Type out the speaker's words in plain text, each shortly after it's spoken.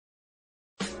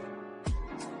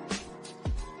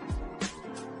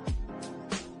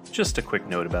Just a quick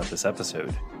note about this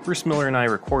episode. Bruce Miller and I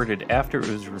recorded after it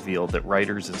was revealed that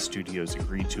writers and studios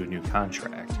agreed to a new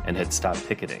contract and had stopped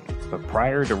picketing, but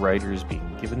prior to writers being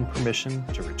given permission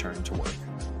to return to work.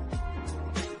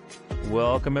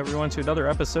 Welcome everyone to another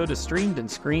episode of Streamed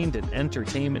and Screened, an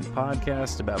entertainment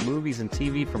podcast about movies and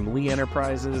TV from Lee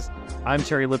Enterprises. I'm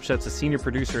Terry Lipshetz, a senior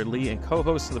producer at Lee and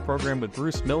co-host of the program with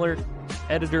Bruce Miller,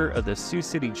 editor of the Sioux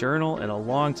City Journal and a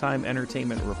longtime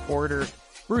entertainment reporter.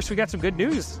 Bruce, we got some good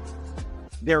news.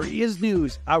 There is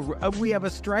news. We have a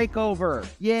strike over.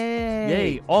 Yay!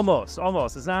 Yay! Almost.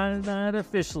 It's not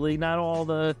officially, not all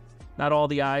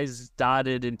the I's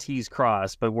dotted and T's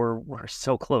crossed, but we're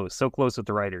so close with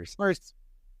the writers. First,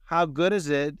 how good is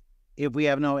it if we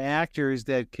have no actors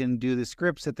that can do the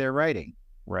scripts that they're writing?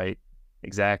 Right.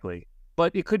 Exactly.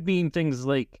 But it could mean things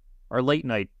like our late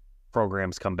night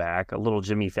programs come back, a little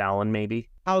Jimmy Fallon maybe.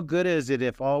 How good is it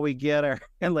if all we get are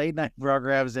late night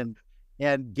programs and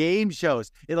game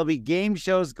shows? It'll be game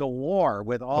shows galore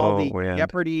with all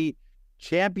Jeopardy,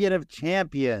 Champion of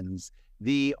Champions,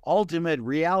 the ultimate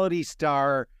reality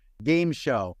star game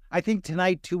show. I think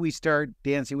tonight, too, we start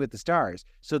Dancing with the Stars.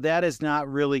 So that is not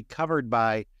really covered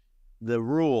by the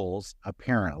rules,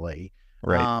 apparently.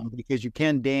 Right. Because you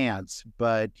can dance,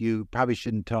 but you probably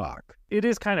shouldn't talk. It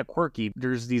is kind of quirky.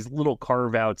 There's these little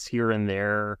carve-outs here and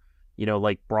there,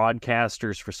 like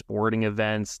broadcasters for sporting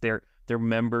events. They're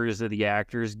members of the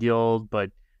Actors Guild,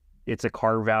 but it's a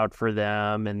carve-out for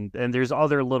them. And there's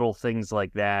other little things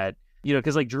like that,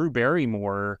 because like Drew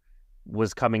Barrymore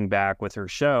was coming back with her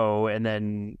show, and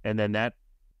then that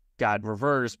got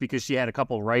reversed because she had a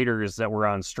couple writers that were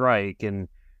on strike, and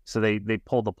so they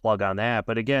pulled the plug on that.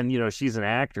 But again, she's an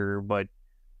actor, but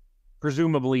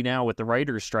presumably now with the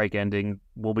writer's strike ending,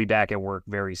 we'll be back at work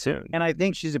very soon. And I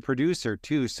think she's a producer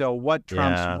too. So what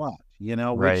trumps what?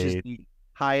 Right. Which is the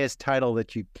highest title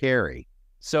that you carry.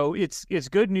 So it's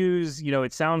good news.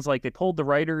 It sounds like they pulled the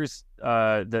writers.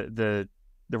 The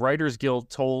Writers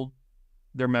Guild told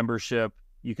their membership,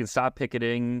 you can stop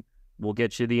picketing. We'll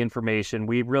get you the information.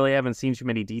 We really haven't seen too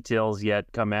many details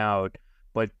yet come out,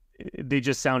 but they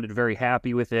just sounded very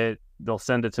happy with it. They'll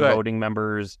send it to voting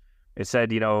members. It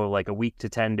said, like a week to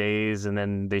 10 days, and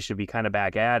then they should be kind of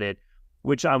back at it,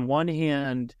 which on one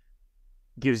hand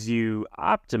gives you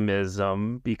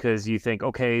optimism because you think,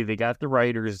 okay, they got the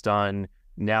writers done.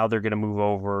 Now they're going to move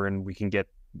over and we can get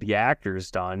the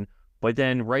actors done. But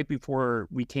then right before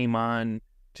we came on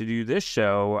to do this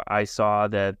show, I saw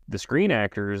that the Screen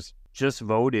Actors just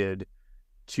voted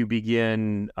to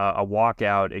begin a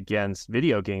walkout against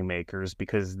video game makers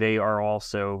because they are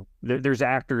also, there's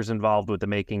actors involved with the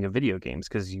making of video games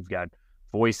because you've got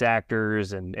voice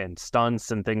actors and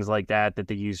stunts and things like that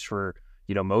they use for,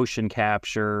 motion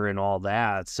capture and all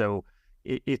that. So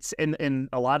it's, and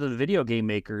a lot of the video game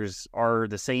makers are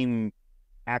the same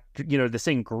the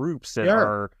same groups that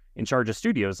are in charge of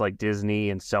studios like Disney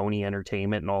and Sony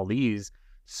Entertainment and all these.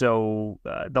 So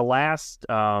the last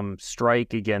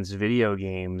strike against video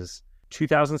games,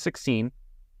 2016,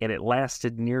 and it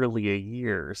lasted nearly a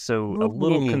year. So a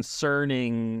little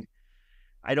concerning.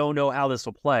 I don't know how this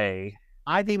will play.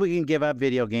 I think we can give up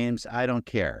video games. I don't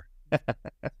care.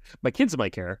 My kids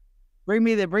might care. Bring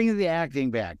the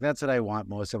acting back. That's what I want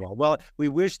most of all. Well, we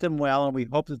wish them well, and we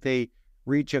hope that they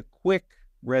reach a quick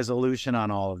resolution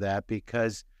on all of that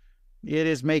because it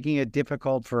is making it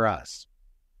difficult for us.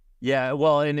 Yeah,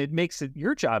 well, and it makes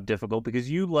your job difficult because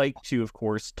you like to, of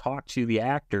course, talk to the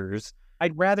actors.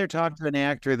 I'd rather talk to an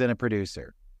actor than a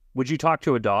producer. Would you talk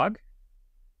to a dog?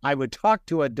 I would talk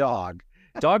to a dog.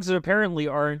 Dogs that apparently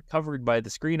aren't covered by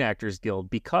the Screen Actors Guild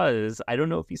because, I don't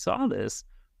know if you saw this,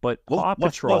 but Paw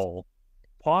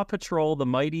Patrol, the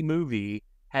mighty movie,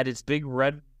 had its big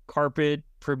red carpet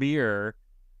premiere,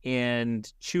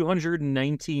 and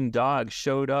 219 dogs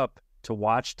showed up to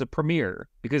watch the premiere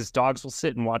because dogs will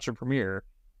sit and watch a premiere,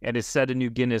 and it set a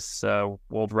new Guinness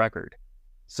World Record.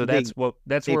 So that's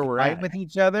where we're at with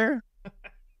each other.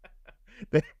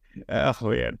 Oh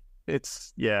man,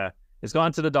 it's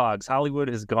gone to the dogs. Hollywood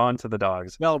has gone to the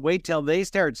dogs. Well, wait till they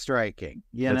start striking.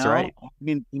 That's right. I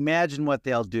mean, imagine what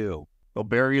they'll do. They'll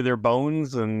bury their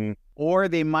bones, or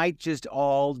they might just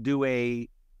all do a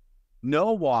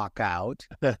no walkout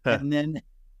and then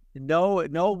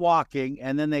no walking,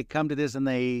 and then they come to this and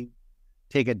they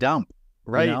take a dump.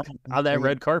 Right. On that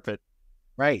red carpet.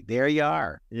 Right. There you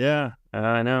are. Yeah.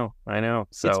 I know.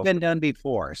 So it's been done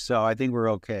before, so I think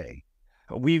we're okay.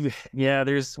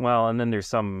 There's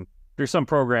some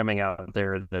programming out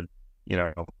there that,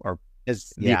 are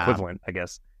the equivalent, I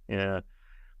guess. Yeah.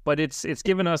 But it's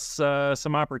given us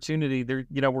some opportunity there.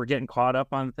 We're getting caught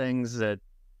up on things that,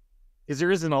 because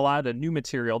there isn't a lot of new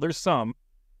material. There's some,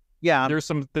 Yeah. There's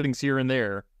some things here and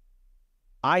there.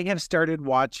 I have started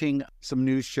watching some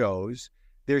new shows.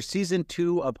 There's season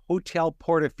 2 of Hotel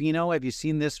Portofino. Have you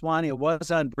seen this one? It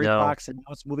was on BritBox, and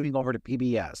now it's moving over to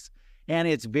PBS. And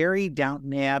it's very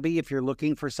Downton Abbey if you're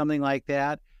looking for something like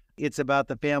that. It's about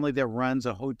the family that runs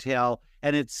a hotel,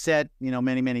 and it's set,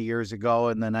 many, many years ago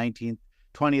in the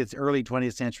early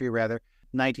 20th century, rather,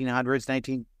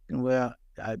 1900s,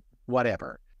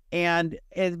 whatever. And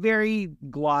it's very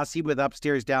glossy with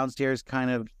upstairs, downstairs kind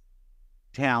of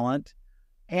talent,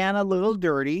 and a little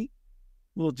dirty.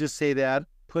 We'll just say that,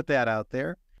 put that out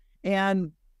there.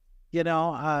 And,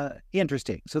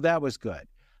 interesting. So that was good.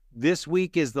 This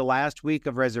week is the last week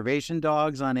of Reservation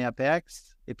Dogs on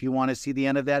FX. If you want to see the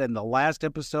end of that, in the last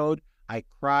episode, I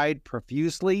cried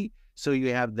profusely. So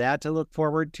you have that to look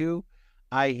forward to.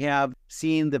 I have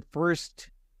seen the first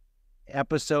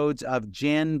episodes of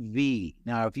Gen V.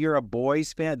 Now, if you're a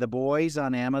Boys fan, The Boys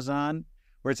on Amazon,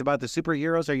 where it's about the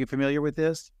superheroes, are you familiar with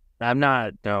this? I'm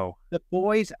not, no. The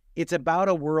Boys, it's about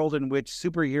a world in which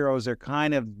superheroes are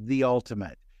kind of the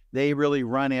ultimate. They really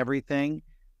run everything.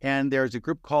 And there's a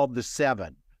group called the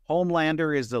Seven.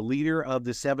 Homelander is the leader of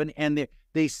the Seven, and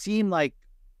they seem like,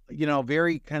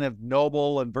 very kind of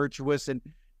noble and virtuous and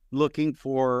looking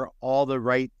for all the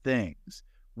right things.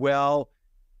 Well,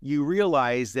 you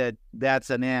realize that that's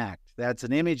an act. That's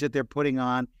an image that they're putting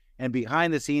on, and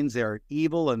behind the scenes, they're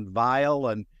evil and vile,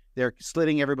 and they're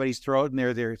slitting everybody's throat, and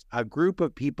there's a group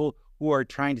of people who are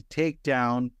trying to take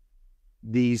down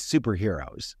these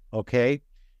superheroes, okay?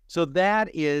 So that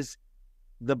is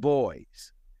The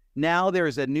Boys. Now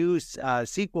there's a new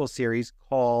sequel series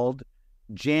called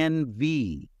Gen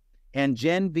V, and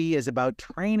Gen V is about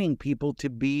training people to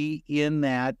be in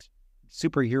that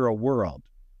superhero world.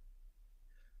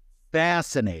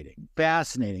 Fascinating.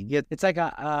 It's like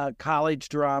a college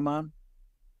drama,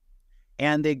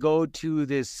 and they go to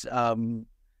this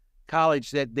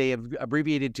college that they have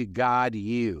abbreviated to God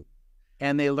U,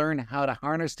 and they learn how to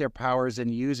harness their powers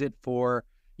and use it for,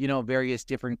 various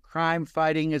different crime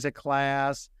fighting as a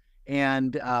class.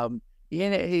 And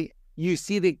you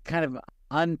see the kind of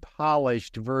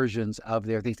unpolished versions of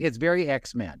their things. It's very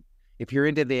X-Men. If you're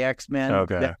into the X-Men,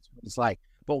 okay, that's what it's like.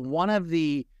 But one of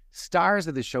the stars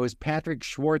of the show is Patrick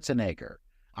Schwarzenegger,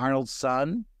 Arnold's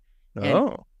son.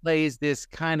 And plays this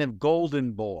kind of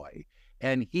golden boy.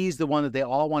 And he's the one that they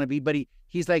all want to be. But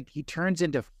he turns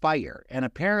into fire. And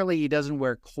apparently he doesn't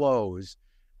wear clothes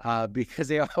because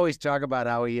they always talk about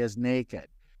how he is naked.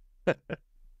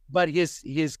 But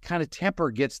his kind of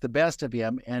temper gets the best of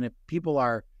him. And if people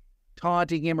are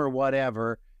taunting him or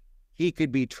whatever, he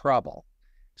could be trouble.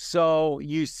 So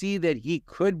you see that he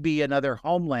could be another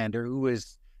Homelander who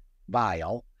is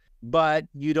vile, but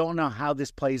you don't know how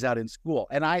this plays out in school.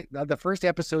 And the first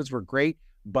episodes were great,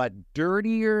 but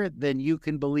dirtier than you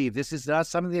can believe. This is not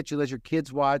something that you let your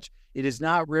kids watch. It is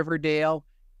not Riverdale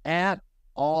at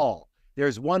all.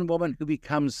 There's one woman who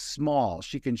becomes small.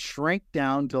 She can shrink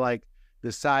down to like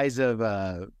the size of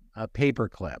a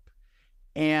paperclip.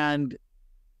 And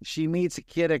she meets a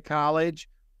kid at college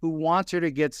who wants her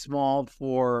to get small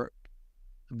for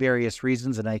various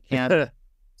reasons, and I can't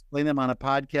explain them on a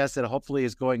podcast that hopefully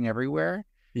is going everywhere.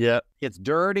 Yeah. It's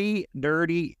dirty.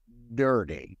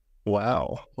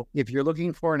 Wow. If you're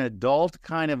looking for an adult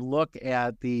kind of look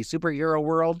at the superhero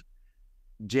world,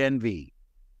 Gen V.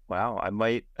 Wow, I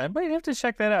might have to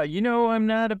check that out. I'm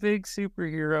not a big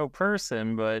superhero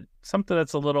person, but something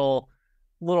that's a little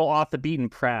off the beaten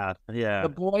path. Yeah. The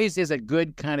Boys is a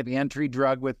good kind of entry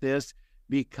drug with this,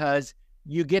 because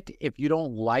you get to, if you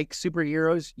don't like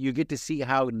superheroes, you get to see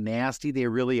how nasty they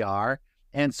really are.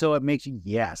 And so it makes you,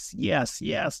 yes,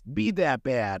 be that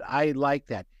bad. I like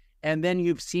that. And then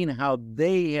you've seen how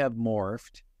they have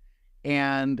morphed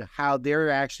and how they're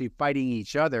actually fighting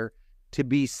each other to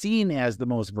be seen as the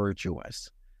most virtuous.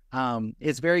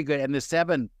 It's very good. And the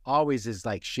Seven always is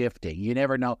like shifting. You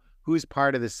never know who's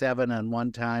part of the Seven on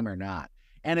one time or not.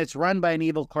 And it's run by an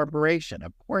evil corporation.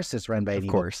 Of course it's run by an evil.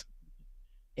 Of course.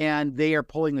 And they are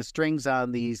pulling the strings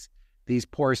on these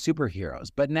poor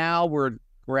superheroes. But now we're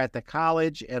at the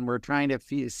college, and we're trying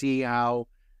to see how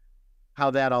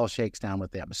that all shakes down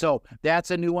with them. So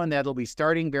that's a new one that'll be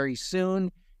starting very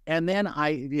soon. And then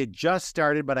it just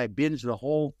started, but I binged the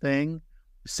whole thing,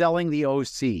 Selling the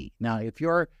OC. Now, if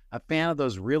you're a fan of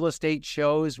those real estate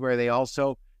shows where they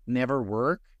also never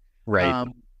work, right?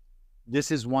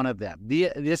 This is one of them.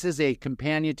 This is a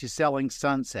companion to Selling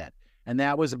Sunset. And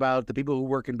that was about the people who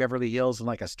work in Beverly Hills in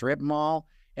like a strip mall,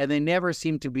 and they never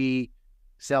seem to be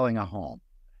selling a home.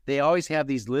 They always have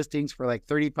these listings for like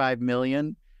 $35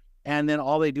 million, and then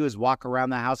all they do is walk around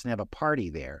the house and have a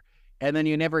party there. And then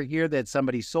you never hear that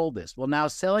somebody sold this. Well, now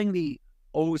selling the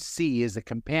OC is a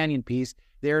companion piece.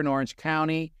 They're in Orange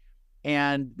County,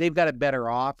 and they've got a better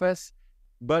office,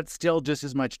 but still just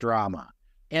as much drama.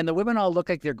 And the women all look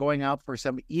like they're going out for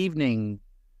some evening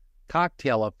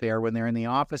cocktail affair when they're in the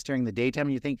office during the daytime.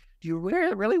 And you think, do you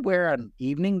really wear an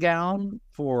evening gown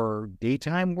for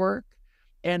daytime work?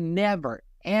 And never,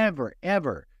 ever,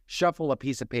 ever shuffle a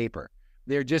piece of paper.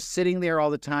 They're just sitting there all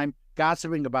the time,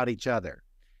 gossiping about each other.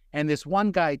 And this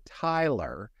one guy,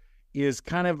 Tyler, is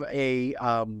kind of a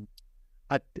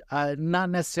not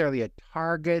necessarily a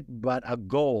target, but a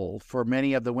goal for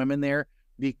many of the women there,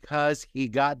 because he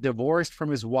got divorced from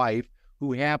his wife,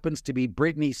 who happens to be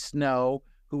Brittany Snow,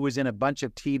 who was in a bunch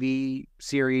of TV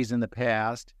series in the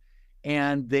past.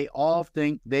 And they all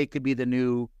think they could be the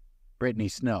new Brittany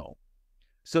Snow.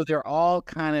 So they're all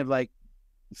kind of like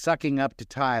sucking up to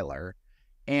Tyler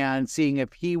and seeing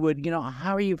if he would,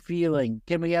 how are you feeling?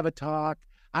 Can we have a talk?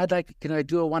 Can I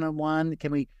do a one-on-one?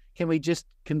 Can we just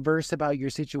converse about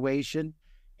your situation?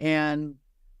 And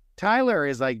Tyler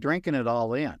is like drinking it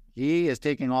all in. He is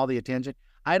taking all the attention.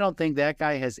 I don't think that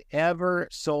guy has ever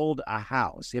sold a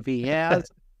house. If he has,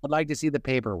 I'd like to see the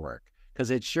paperwork,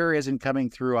 because it sure isn't coming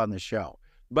through on the show.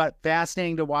 But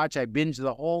fascinating to watch. I binged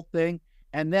the whole thing.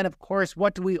 And then, of course,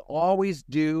 what do we always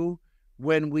do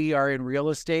when we are in real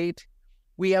estate?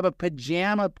 We have a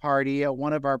pajama party at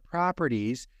one of our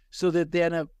properties so that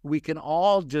then we can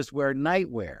all just wear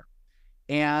nightwear.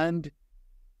 And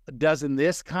doesn't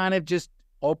this kind of just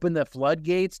open the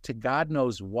floodgates to God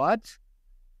knows what?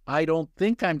 I don't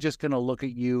think I'm just going to look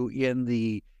at you in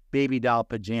the baby doll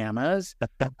pajamas.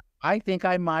 I think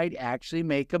I might actually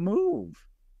make a move.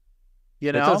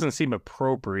 It doesn't seem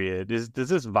appropriate. Does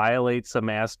this violate some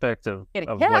aspect of like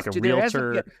a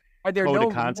realtor? Are there no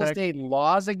real estate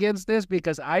laws against this?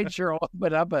 Because I'd sure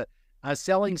open up a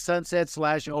Selling Sunset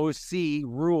 /OC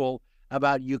rule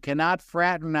about you cannot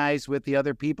fraternize with the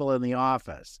other people in the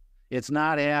office. It's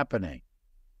not happening.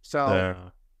 So,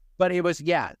 but it was,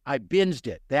 I binged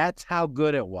it. That's how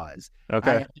good it was.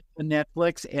 Okay. I had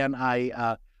Netflix, and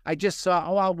I just saw,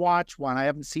 I'll watch one. I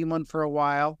haven't seen one for a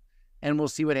while, and we'll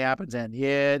see what happens.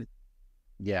 And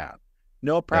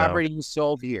no property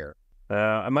sold here.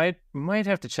 I might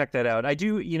have to check that out. I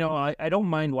do, I don't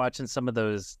mind watching some of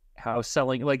those house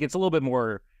selling. Like, it's a little bit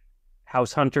more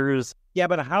house hunters. Yeah,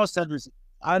 but a house hunter's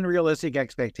unrealistic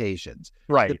expectations.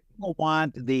 Right. The people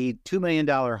want the $2 million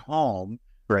home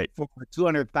for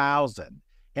 $200,000.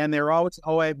 And they're always,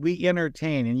 we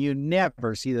entertain. And you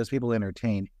never see those people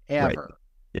entertain, ever. Right.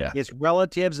 Yeah. It's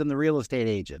relatives and the real estate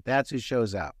agent. That's who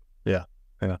shows up. Yeah.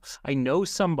 Yeah. I know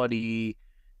somebody,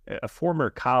 a former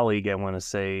colleague, I want to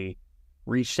say,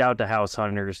 reached out to house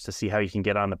hunters to see how you can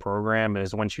get on the program. It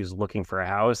was when she was looking for a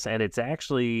house. And it's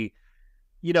actually,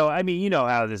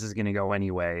 how this is going to go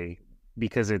anyway,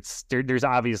 because there's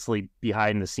obviously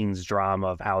behind the scenes drama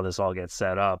of how this all gets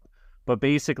set up. But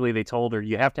basically they told her,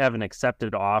 you have to have an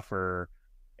accepted offer,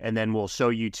 and then we'll show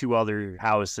you 2 other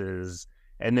houses,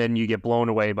 and then you get blown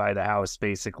away by the house,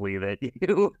 basically, that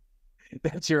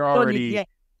you're already...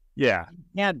 You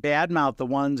can't badmouth the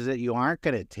ones that you aren't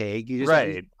going to take. You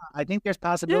just, I think there's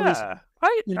possibilities.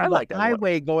 Yeah, I like that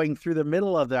highway going through the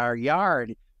middle of our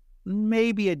yard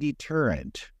may be a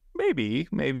deterrent. Maybe,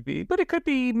 but it could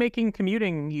be making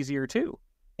commuting easier too.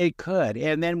 It could,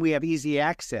 and then we have easy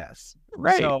access.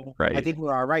 Right. So I think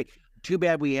we're all right. Too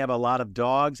bad we have a lot of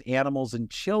dogs, animals, and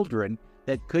children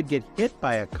that could get hit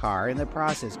by a car in the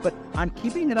process. But I'm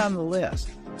keeping it on the list.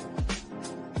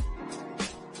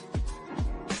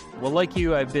 Well, like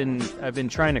you, I've been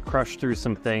trying to crush through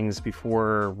some things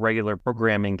before regular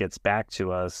programming gets back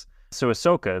to us. So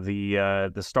Ahsoka,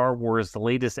 the Star Wars, the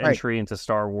latest entry into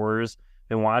Star Wars.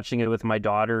 Been watching it with my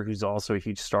daughter, who's also a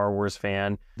huge Star Wars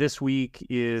fan. This week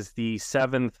is the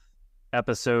 7th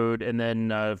episode, and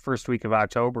then first week of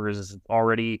October is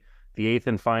already the 8th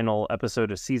and final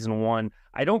episode of season 1.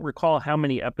 I don't recall how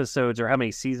many episodes or how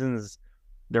many seasons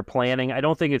they're planning. I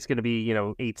don't think it's going to be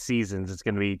 8 seasons. It's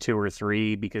going to be 2 or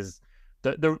 3, because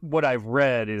the what I've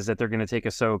read is that they're going to take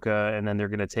Ahsoka, and then they're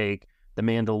going to take the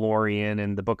Mandalorian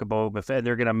and the Book of Boba Fett.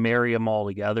 They're going to marry them all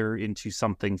together into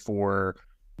something for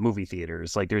movie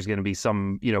theaters. Like, there's going to be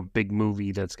some big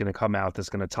movie that's going to come out that's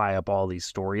going to tie up all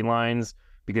these storylines,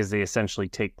 because they essentially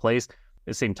take place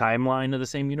the same timeline of the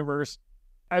same universe.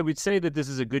 I would say that this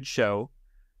is a good show.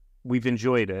 We've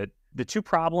enjoyed it. The 2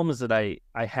 problems that I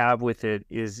have with it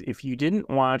is, if you didn't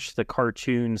watch the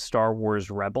cartoon Star Wars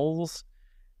Rebels,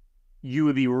 you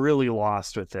would be really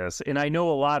lost with this. And I know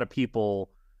a lot of people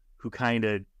who kind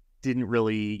of didn't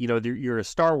really, you're a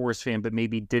Star Wars fan, but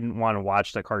maybe didn't want to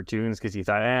watch the cartoons because you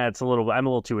thought, I'm a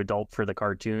little too adult for the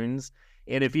cartoons.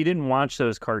 And if you didn't watch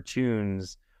those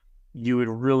cartoons, you would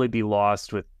really be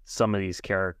lost with some of these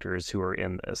characters who are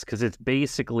in this, because it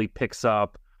basically picks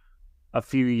up a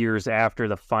few years after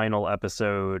the final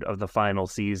episode of the final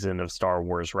season of Star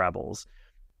Wars Rebels.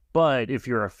 But if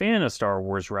you're a fan of Star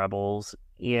Wars Rebels,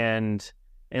 and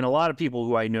a lot of people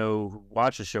who I know who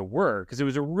watch the show were, because it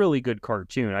was a really good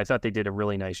cartoon. I thought they did a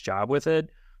really nice job with it.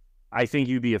 I think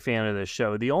you'd be a fan of this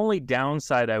show. The only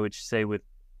downside I would say with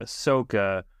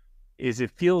Ahsoka is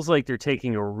it feels like they're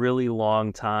taking a really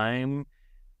long time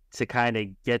to kind of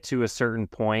get to a certain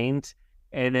point,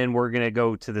 and then we're going to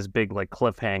go to this big like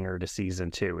cliffhanger to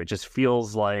season 2. It just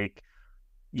feels like,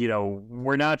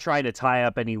 we're not trying to tie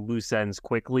up any loose ends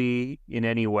quickly in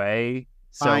any way.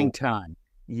 Buying time.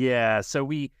 Yeah. So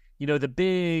the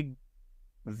big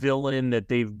villain that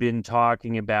they've been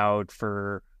talking about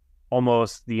for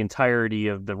almost the entirety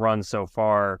of the run so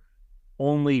far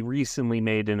only recently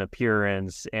made an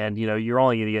appearance, and you're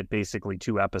only going to get basically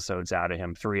 2 episodes out of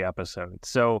him, 3 episodes.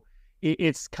 So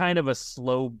it's kind of a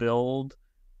slow build.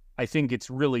 I think it's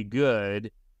really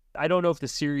good. I don't know if the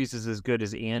series is as good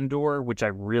as Andor, which I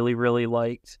really, really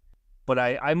liked, but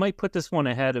I might put this one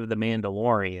ahead of The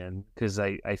Mandalorian, because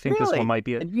I think this one might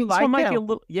be a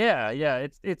little, yeah.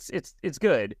 It's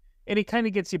good, and it kind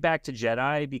of gets you back to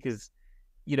Jedi, because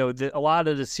a lot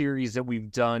of the series that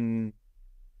we've done,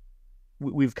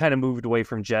 we've kind of moved away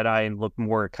from Jedi and looked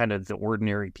more kind of the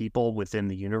ordinary people within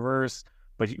the universe.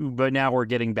 But now we're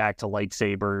getting back to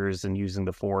lightsabers and using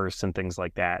the Force and things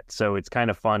like that. So it's kind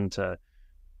of fun to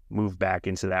move back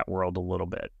into that world a little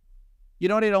bit. You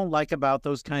know what I don't like about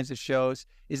those kinds of shows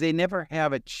is they never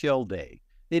have a chill day.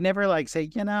 They never say,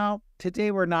 today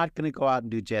we're not going to go out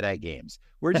and do Jedi games.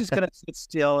 We're just going to sit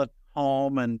still at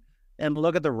home and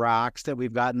look at the rocks that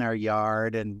we've got in our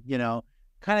yard and,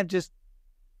 kind of just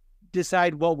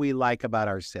decide what we like about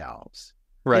ourselves.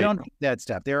 Right. They don't do that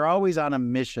stuff. They're always on a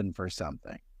mission for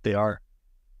something. They are.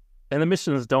 And the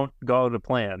missions don't go to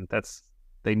plan.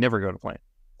 They never go to plan.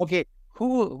 Okay.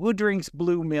 Who drinks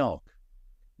blue milk?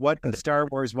 What Star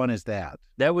Wars one is that?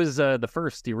 That was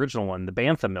the original one, the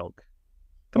Bantha milk.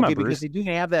 Come on, Bruce. Because they do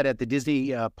have that at the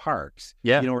Disney parks.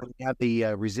 Yeah. Where they have the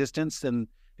Resistance, and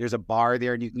there's a bar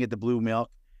there and you can get the blue milk.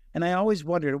 And I always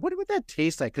wondered, what would that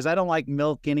taste like? Because I don't like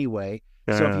milk anyway.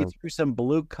 So if you threw some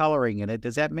blue coloring in it,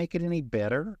 does that make it any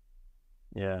better?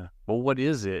 Yeah. Well, what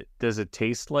is it? Does it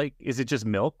taste like? Is it just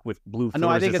milk with blue? No,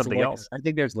 I think it's something else. I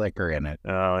think there's liquor in it.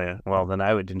 Oh yeah. Well, then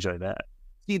I would enjoy that.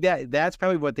 See, that's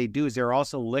probably what they do. Is they're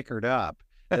also liquored up.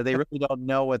 They really don't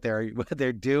know what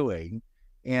they're doing,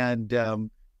 and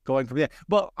going from there.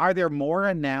 But are there more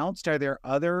announced? Are there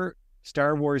other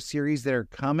Star Wars series that are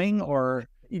coming, or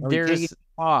there's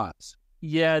pause?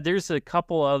 Yeah, there's a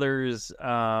couple others,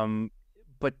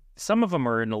 but some of them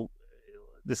are in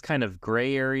this kind of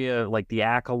gray area, like the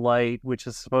Acolyte, which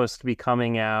is supposed to be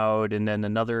coming out, and then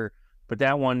another. But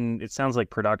that one, it sounds like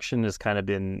production has kind of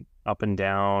been up and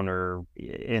down,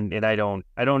 and I don't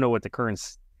know what the current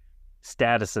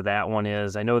status of that one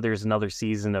is. I know there's another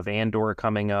season of Andor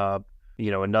coming up,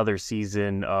 another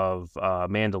season of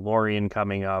Mandalorian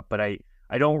coming up, but I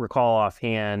don't recall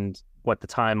offhand what the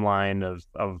timeline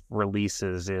of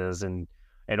releases is, and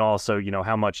also,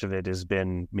 how much of it has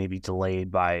been maybe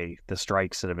delayed by the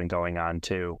strikes that have been going on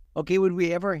too. Okay, would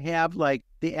we ever have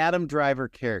the Adam Driver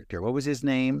character? What was his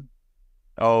name?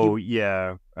 Oh,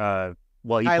 yeah.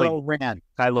 Well, he Kylo Ren.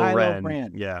 Kylo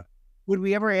Ren. Yeah. Would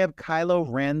we ever have Kylo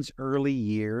Ren's early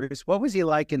years? What was he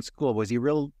like in school? Was he a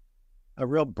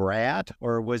real brat,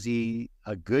 or was he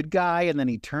a good guy and then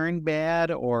he turned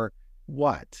bad, or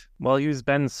what? Well, he was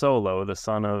Ben Solo, the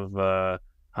son of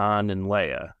Han and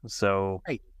Leia. So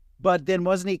right. But then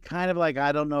wasn't he kind of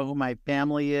I don't know who my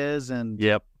family is? And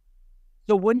yep.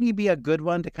 So wouldn't he be a good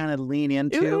one to kind of lean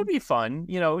into? It would be fun.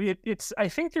 It's I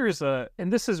think there's and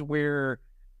this is where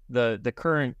the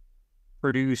current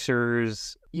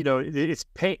producers, it's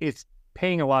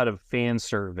paying a lot of fan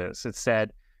service. It's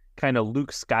that kind of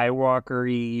Luke Skywalker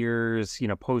years,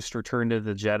 post Return of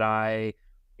the Jedi.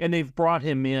 And they've brought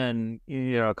him in,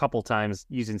 a couple times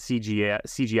using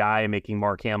CGI and making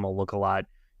Mark Hamill look a lot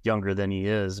younger than he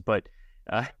is. But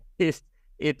I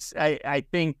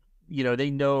think,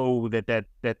 they know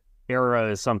that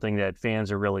era is something that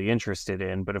fans are really interested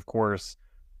in. But of course,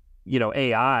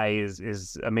 AI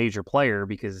is a major player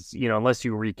because, unless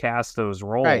you recast those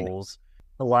roles,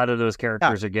 right, a lot of those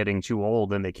characters are getting too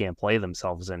old and they can't play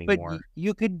themselves anymore. But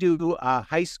you could do a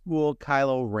high school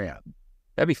Kylo Ren.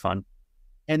 That'd be fun.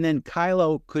 And then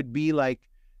Kylo could be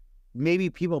maybe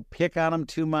people pick on him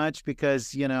too much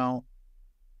because, you know,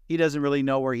 he doesn't really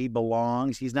know where he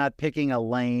belongs. He's not picking a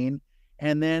lane.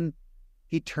 And then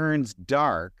he turns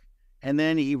dark, and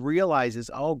then he realizes,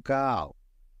 oh, God,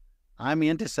 I'm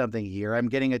into something here. I'm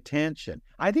getting attention.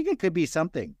 I think it could be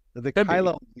something. The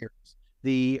Kylo years,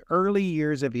 the early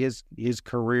years of his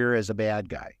career as a bad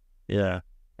guy. Yeah.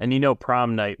 And you know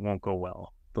prom night won't go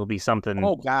well. There'll be something.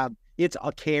 Oh, God. It's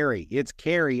a Carrie. It's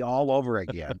Carrie all over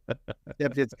again.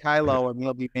 Except it's Kylo, and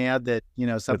we'll be mad that, you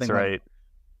know, something. That's right.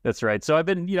 That's right. So I've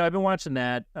been watching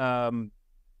that.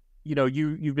 You know,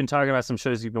 you've been talking about some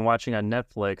shows you've been watching on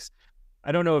Netflix.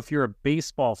 I don't know if you're a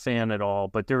baseball fan at all,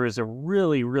 but there is a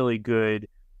really, really good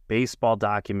baseball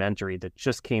documentary that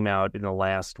just came out in the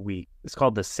last week. It's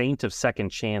called The Saint of Second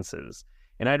Chances.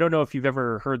 And I don't know if you've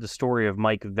ever heard the story of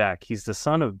Mike Veeck. He's the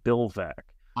son of Bill Veeck.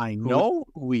 I know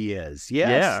who he is. Yes.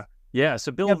 Yeah. Yeah.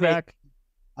 So Bill Veeck.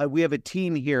 We have a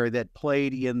team here that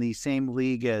played in the same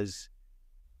league as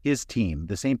his team,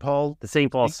 the St. Paul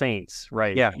Saints.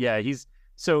 Right. Yeah. Yeah. He's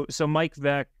so Mike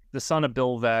Veeck, the son of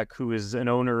Bill Veeck, who is an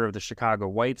owner of the Chicago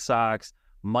White Sox.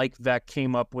 Mike Veeck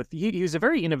came up with, he was a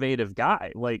very innovative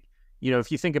guy. Like, you know,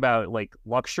 if you think about like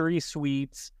luxury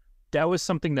suites, that was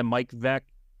something that Mike Veeck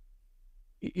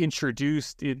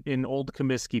introduced in Old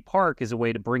Comiskey Park as a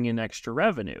way to bring in extra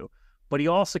revenue. But he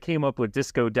also came up with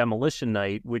Disco Demolition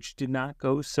Night, which did not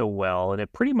go so well. And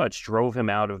it pretty much drove him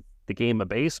out of the game of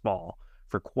baseball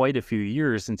for quite a few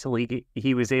years until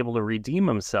he was able to redeem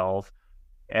himself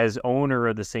as owner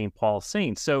of the St. Paul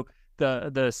Saints. So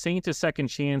the Saint of Second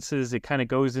Chances, it kind of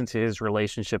goes into his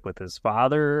relationship with his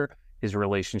father, his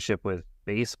relationship with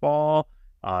baseball,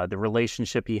 the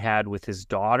relationship he had with his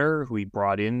daughter, who he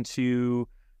brought in to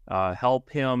help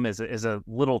him as a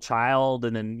little child,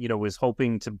 and then, you know, was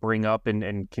hoping to bring up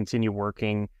and continue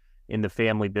working in the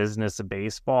family business of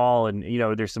baseball. And, you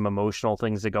know, there's some emotional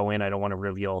things that go in. I don't want to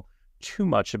reveal too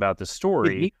much about the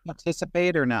story. Did he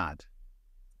participate or not?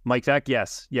 Mike Veeck,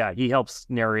 yes. Yeah, he helps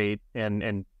narrate,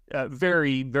 and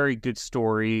very, very good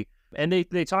story. And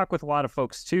they talk with a lot of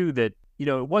folks, too, that, you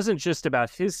know, it wasn't just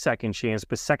about his second chance,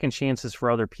 but second chances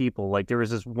for other people. Like, there was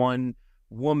this one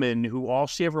woman who all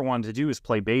she ever wanted to do is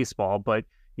play baseball, but,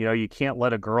 you know, you can't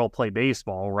let a girl play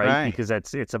baseball, right? Because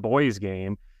it's a boys'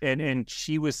 game. And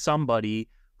she was somebody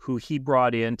who he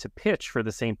brought in to pitch for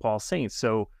the St. Paul Saints.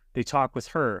 So they talk with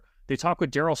her. They talk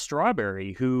with Darryl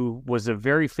Strawberry, who was a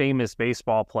very famous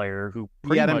baseball player who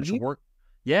pretty much worked.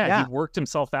 Yeah, he worked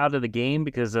himself out of the game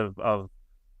because of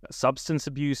substance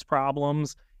abuse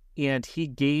problems. And he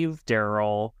gave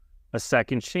Darryl a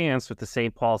second chance with the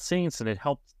St. Paul Saints, and it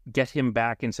helped get him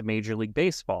back into Major League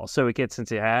Baseball. So it gets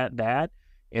into that,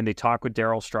 and they talk with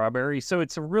Darryl Strawberry. So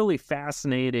it's a really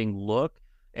fascinating look.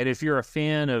 And if you're a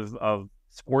fan of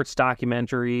sports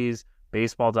documentaries,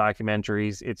 baseball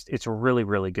documentaries, it's really,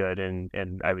 really good.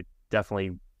 And I would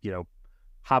definitely, you know,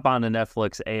 hop on to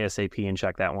Netflix ASAP and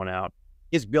check that one out.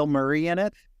 Is Bill Murray in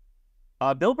it?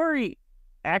 Bill Murray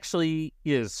actually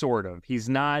is, sort of. He's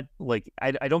not, like,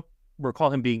 I don't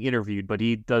recall him being interviewed, but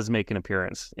he does make an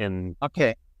appearance in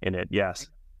it. Yes.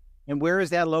 And where is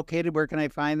that located? Where can I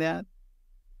find that?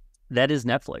 That is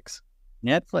Netflix.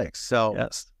 Netflix. So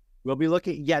yes, we'll be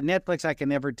looking. Yeah, Netflix. I can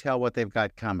never tell what they've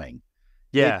got coming.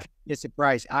 Yeah, it's a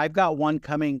surprise. I've got one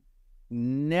coming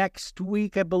next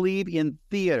week, I believe, in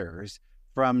theaters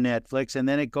from Netflix, and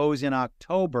then it goes in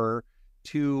October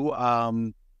to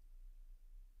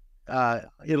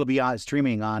it'll be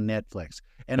streaming on Netflix,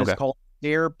 and it's called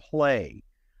Fair Play.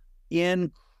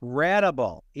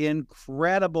 Incredible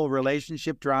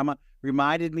relationship drama.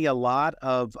 Reminded me a lot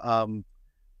of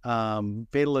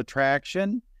Fatal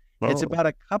Attraction. Oh. It's about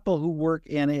a couple who work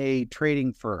in a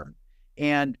trading firm,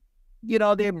 and you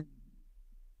know,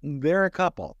 they're a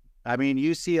couple. I mean,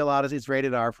 you see a lot of it's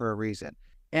rated R for a reason.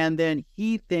 And then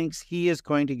he thinks he is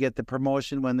going to get the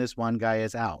promotion when this one guy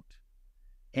is out.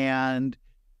 And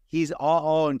he's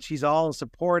and she's all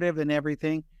supportive and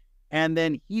everything. And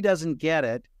then he doesn't get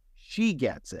it. She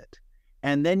gets it.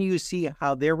 And then you see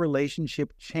how their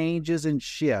relationship changes and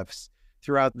shifts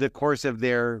throughout the course of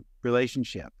their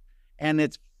relationship. And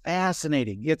it's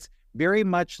fascinating. It's very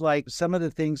much like some of the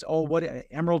things,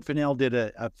 Emerald Fennell did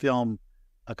a film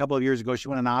a couple of years ago. She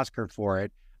won an Oscar for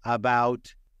it,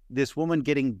 about this woman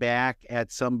getting back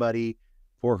at somebody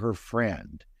for her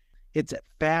friend. It's a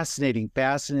fascinating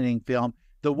film.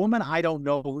 The woman, I don't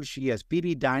know who she is,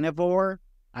 Bibi Dynevor.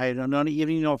 I don't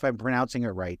even know if I'm pronouncing it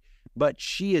right, but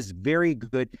she is very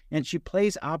good. And she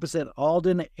plays opposite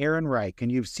Alden Ehrenreich,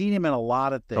 and you've seen him in a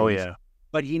lot of things. Oh, yeah.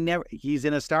 But he's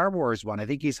in a Star Wars one. I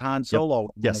think he's Han Solo.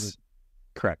 Yep. Yes,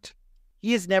 correct.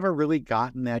 he has never really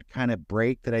gotten that kind of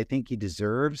break that I think he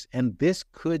deserves, and this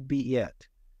could be it.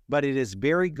 But it is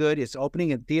very good. It's opening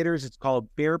in theaters. It's called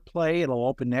Fair Play. It'll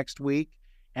open next week,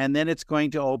 and then it's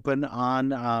going to open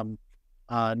on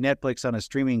Netflix on a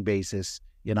streaming basis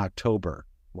in October.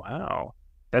 Wow,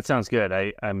 that sounds good.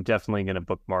 I'm definitely going to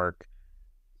bookmark.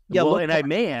 Yeah, well, and I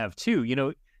may have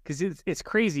too. Because it's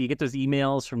crazy. You get those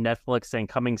emails from Netflix saying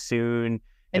coming soon,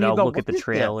 and I'll look at the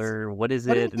trailer. This? What is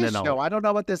what it? Is and then I don't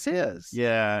know what this is.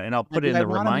 Yeah, and I'll put it in the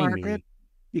remind me.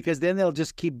 Because then they'll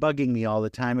just keep bugging me all the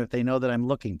time if they know that I'm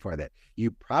looking for that.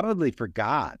 You probably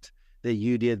forgot that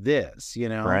you did this,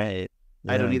 Right.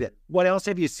 Yeah. I don't need that. What else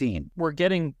have you seen? We're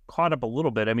getting caught up a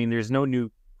little bit. I mean, there's no new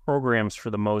programs for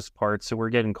the most part, so we're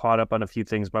getting caught up on a few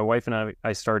things. My wife and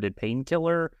I started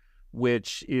Painkiller,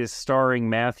 which is starring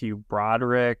Matthew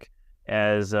Broderick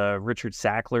as Richard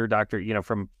Sackler, doctor,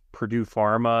 from Purdue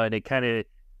Pharma, and it kind of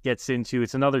gets into,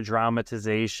 it's another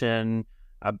dramatization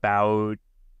about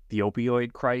the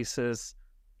opioid crisis.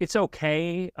 It's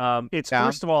okay.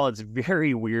 First of all, it's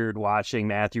very weird watching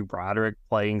Matthew Broderick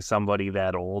playing somebody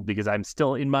that old, because I'm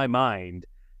still, in my mind,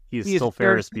 he's still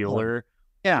Ferris Bueller.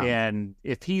 Yeah. And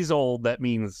if he's old, that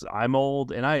means I'm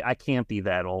old, and I can't be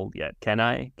that old yet. Can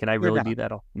I? Can I really be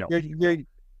that old? No. You're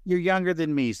younger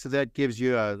than me, so that gives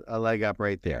you a leg up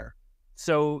right there.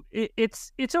 So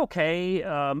it's okay.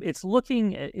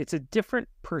 It's a different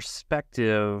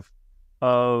perspective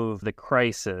of the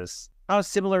crisis. How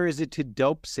similar is it to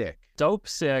Dope Sick? Dope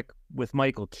Sick with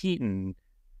Michael Keaton,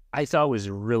 I thought was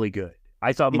really good.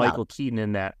 I thought Michael Keaton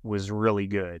in that was really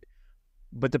good.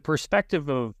 But the perspective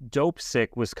of Dope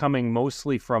Sick was coming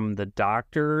mostly from the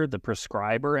doctor, the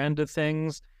prescriber end of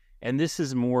things. And this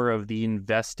is more of the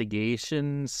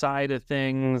investigation side of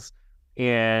things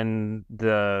and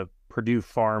the Purdue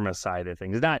Pharma side of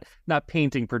things. Not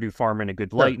painting Purdue Pharma in a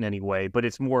good light in any way, but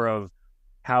it's more of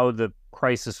how the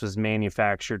crisis was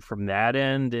manufactured from that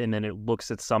end, and then it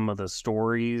looks at some of the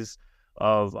stories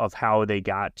of how they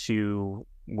got to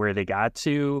where they got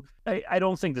to. I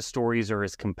don't think the stories are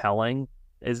as compelling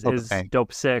as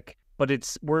Dope Sick, but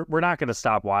we're not going to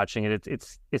stop watching it.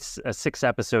 It's a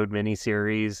 6-episode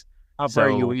miniseries. How far are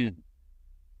you in?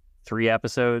 3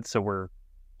 episodes, so we're.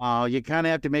 Oh, you kind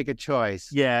of have to make a choice.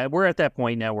 Yeah, we're at that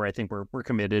point now where I think we're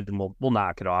committed, and we'll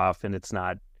knock it off, and it's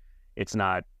not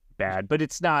bad, but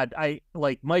it's not. I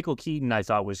like Michael Keaton. I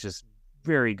thought was just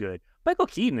very good. Michael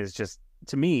Keaton is just,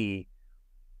 to me,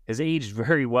 has aged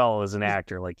very well as an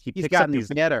actor. Like he's picks gotten up these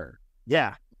better.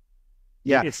 Yeah.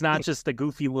 It's not just the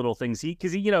goofy little things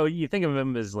because you think of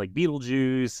him as like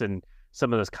Beetlejuice and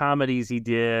some of those comedies he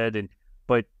did,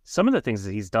 but some of the things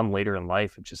that he's done later in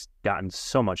life have just gotten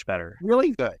so much better.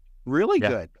 Really good, really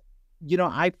good.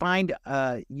 I find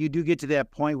you do get to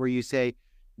that point where you say,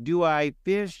 "Do I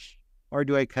fish or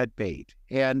do I cut bait?"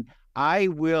 And I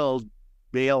will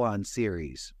bail on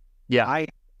series. Yeah.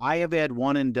 I have had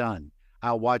one and done.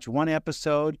 I'll watch one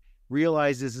episode,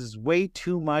 realize this is way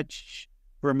too much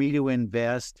for me to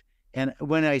invest. And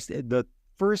when I said the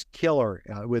first killer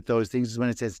with those things is when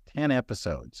it says 10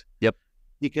 episodes. Yep.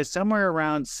 Because somewhere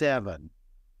around 7,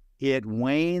 it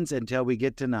wanes until we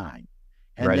get to 9.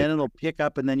 And then it'll pick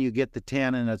up and then you get the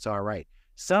 10 and it's all right.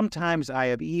 Sometimes I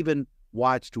have even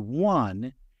watched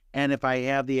 1. And if I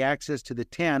have the access to the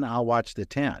 10, I'll watch the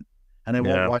 10. And I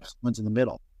won't watch the ones in the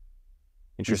middle.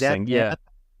 Interesting. That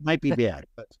might be bad.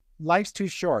 But life's too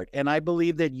short. And I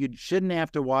believe that you shouldn't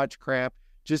have to watch crap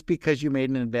just because you made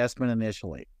an investment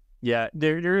initially. Yeah.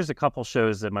 There is a couple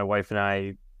shows that my wife and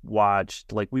I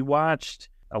watched. Like we watched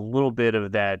a little bit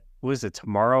of that. Was it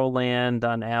Tomorrowland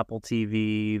on Apple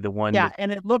TV? The one. Yeah.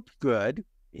 And it looked good.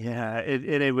 Yeah.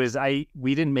 It was,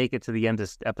 we didn't make it to the end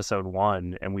of episode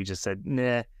 1 and we just said,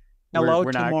 nah. Hello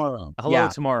tomorrow. Hello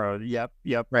tomorrow. Yep.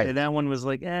 Right. And that one was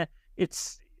like,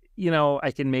 it's,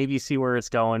 I can maybe see where it's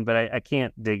going, but I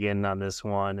can't dig in on this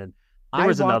one. And there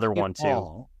was another one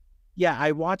too. Yeah,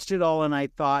 I watched it all and I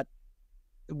thought,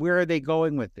 where are they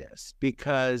going with this?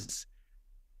 Because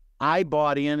I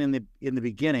bought in the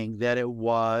beginning that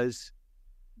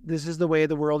this is the way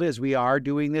the world is. We are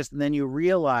doing this, and then you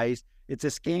realize it's a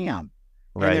scam.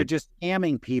 Right. And they're just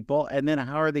scamming people, and then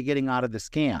how are they getting out of the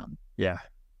scam? Yeah.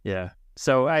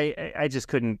 So I just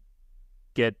couldn't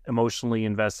get emotionally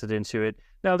invested into it.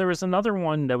 Now, there was another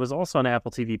one that was also on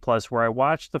Apple TV Plus where I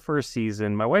watched the first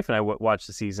season. My wife and I watched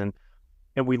the season,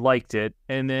 and we liked it.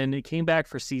 And then it came back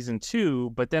for season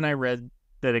 2, but then I read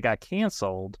that it got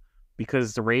canceled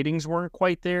because the ratings weren't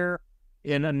quite there.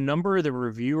 And a number of the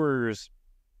reviewers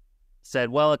said,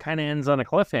 well, it kind of ends on a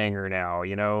cliffhanger now,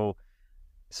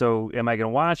 So am I going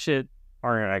to watch it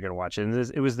or am I going to watch it?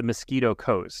 And it was The Mosquito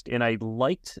Coast. And I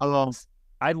liked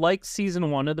I liked season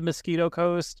 1 of The Mosquito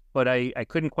Coast, but I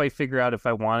couldn't quite figure out if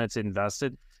I wanted to invest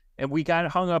it. And we got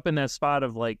hung up in that spot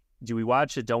of like, do we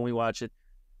watch it? Don't we watch it?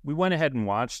 We went ahead and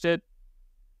watched it.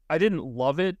 I didn't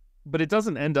love it, but it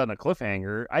doesn't end on a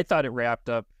cliffhanger. I thought it wrapped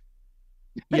up.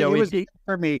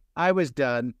 For me, I was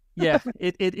done. Yeah,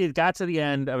 it got to the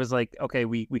end. I was like, okay,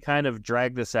 we kind of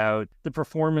dragged this out. The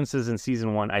performances in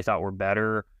season 1 I thought were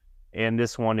better, and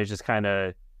this one is just kind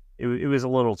of it was a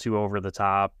little too over the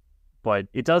top. But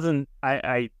it doesn't.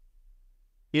 It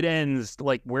ends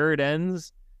like where it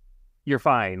ends. You're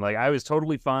fine. Like I was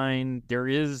totally fine. There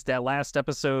is that last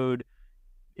episode.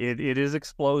 It is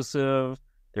explosive.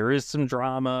 There is some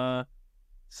drama.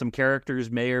 Some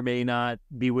characters may or may not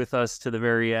be with us to the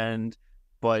very end,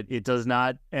 but it does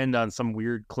not end on some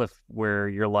weird cliff where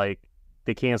you're like,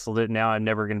 they canceled it. Now I'm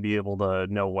never going to be able to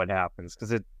know what happens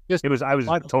because I was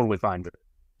totally fine with it.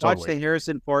 Totally. Watch the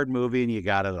Harrison Ford movie and you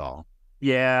got it all.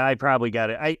 Yeah, I probably got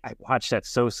it. I watched that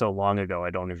so long ago. I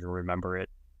don't even remember it.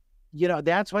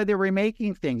 That's why they're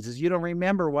remaking things is you don't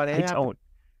remember what happened. I don't.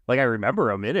 Like I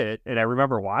remember a minute and I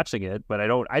remember watching it, but I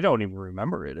don't even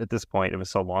remember it at this point. It was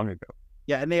so long ago.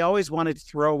 Yeah, and they always wanted to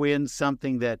throw in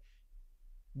something that,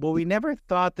 well, we never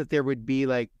thought that there would be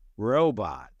like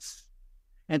robots.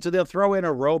 And so they'll throw in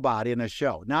a robot in a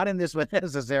show. Not in this one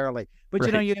necessarily. But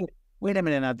right. Wait a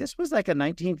minute now. This was like a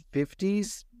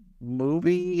 1950s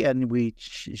movie and we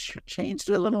changed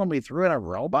it a little and we threw in a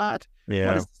robot. Yeah.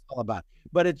 What is this all about?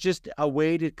 But it's just a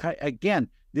way to again,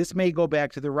 this may go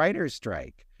back to the writer's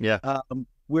strike. Yeah.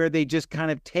 Where they just kind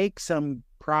of take some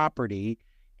property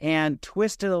and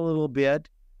twist it a little bit,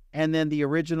 and then the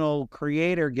original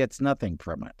creator gets nothing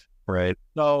from it. Right.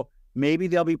 So maybe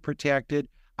they'll be protected.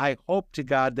 I hope to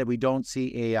God that we don't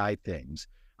see AI things.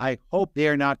 I hope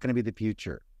they're not going to be the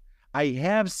future. I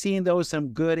have seen, though, some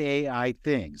good AI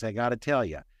things, I got to tell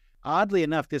you. Oddly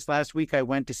enough, this last week I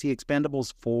went to see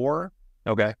Expendables 4.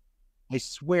 Okay. I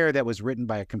swear that was written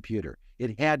by a computer.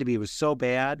 It had to be. It was so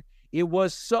bad. It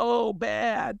was so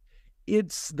bad.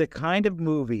 It's the kind of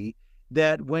movie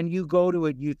that when you go to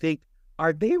it, you think,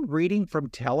 are they reading from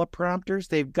teleprompters?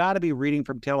 They've got to be reading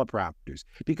from teleprompters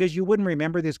because you wouldn't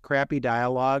remember this crappy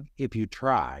dialogue if you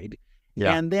tried.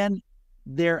 Yeah. And then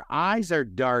their eyes are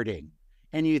darting.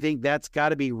 And you think that's got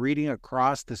to be reading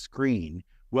across the screen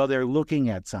while they're looking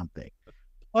at something.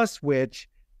 Plus which,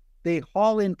 they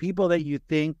haul in people that you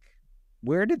think,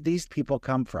 where did these people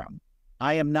come from?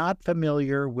 I am not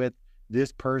familiar with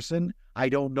this person. I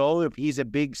don't know if he's a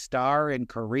big star in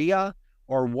Korea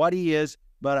or what he is,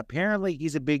 but apparently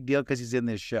he's a big deal because he's in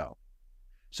this show.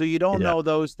 So you don't know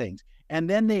those things. And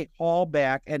then they haul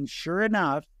back, and sure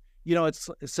enough, it's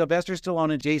Sylvester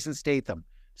Stallone and Jason Statham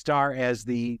star as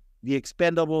the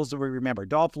Expendables that we remember.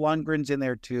 Dolph Lundgren's in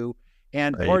there too.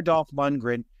 And poor Dolph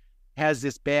Lundgren has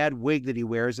this bad wig that he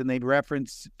wears, and they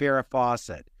reference Farrah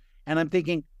Fawcett. And I'm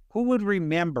thinking, who would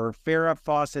remember Farrah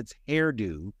Fawcett's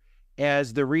hairdo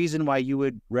as the reason why you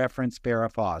would reference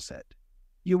Farrah Fawcett?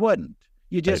 You wouldn't.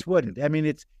 You just wouldn't. I mean,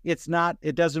 it's not,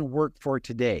 it doesn't work for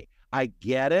today. I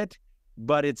get it,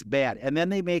 but it's bad. And then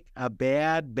they make a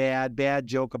bad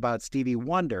joke about Stevie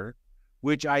Wonder,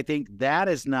 which I think that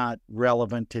is not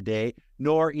relevant today,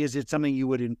 nor is it something you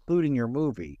would include in your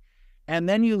movie. And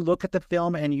then you look at the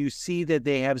film and you see that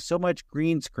they have so much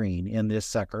green screen in this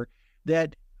sucker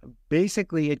that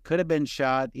basically it could have been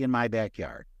shot in my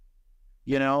backyard.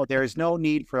 There's no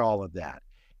need for all of that.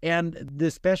 And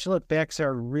the special effects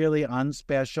are really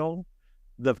unspecial.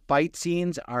 The fight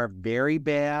scenes are very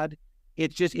bad.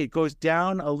 It goes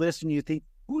down a list and you think,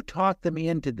 who talked them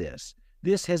into this?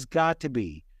 This has got to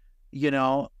be,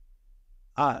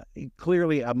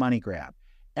 clearly a money grab.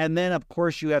 And then, of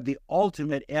course, you have the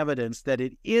ultimate evidence that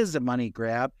it is a money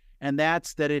grab, and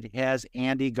that's that it has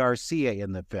Andy Garcia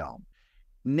in the film.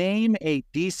 Name a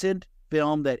decent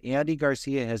film that Andy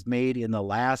Garcia has made in the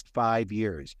last 5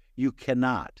 years. You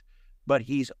cannot. But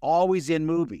he's always in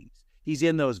movies. He's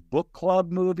in those book club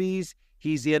movies.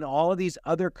 He's in all of these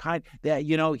other kind that,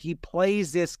 he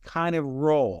plays this kind of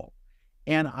role.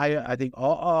 And I think,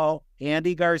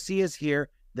 Andy Garcia's here.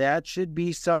 That should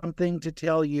be something to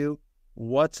tell you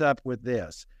what's up with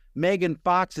this. Megan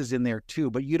Fox is in there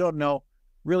too, but you don't know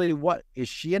really is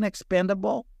she an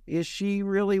expendable? Is she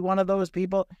really one of those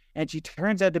people? And she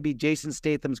turns out to be Jason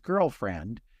Statham's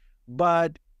girlfriend,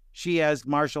 but she has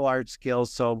martial arts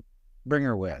skills, so bring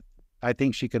her with. I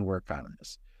think she can work on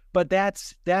this. But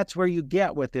that's where you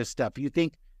get with this stuff. You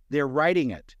think they're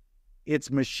writing it.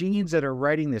 It's machines that are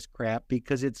writing this crap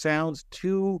because it sounds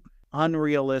too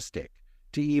unrealistic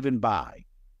to even buy.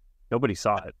 Nobody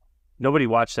saw it. Nobody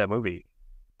watched that movie.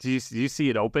 Do you see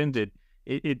it opened?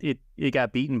 It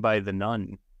got beaten by The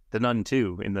Nun. The Nun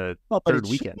 2 in the Well, third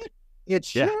weekend. It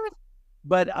should.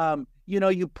 But,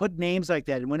 you put names like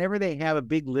that. And whenever they have a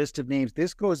big list of names,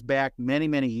 this goes back many,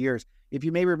 many years. If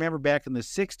you may remember back in the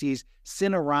 60s,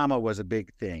 Cinerama was a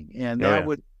big thing. And that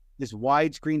was this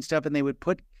widescreen stuff. And they would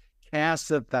put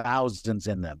casts of thousands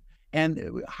in them.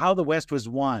 And How the West was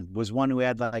one who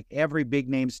had like every big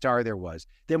name star there was.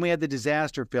 Then we had the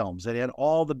disaster films that had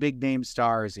all the big name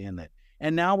stars in it.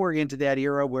 And now we're into that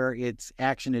era where it's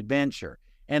action adventure.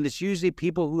 And it's usually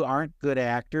people who aren't good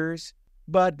actors,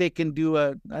 but they can do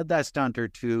a stunt or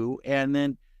two and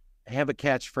then have a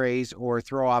catchphrase or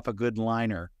throw off a good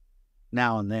liner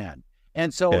now and then.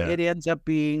 And so it ends up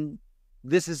being,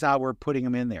 this is how we're putting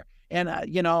them in there. And,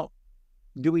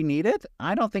 do we need it?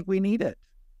 I don't think we need it.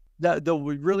 The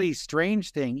really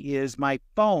strange thing is my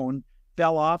phone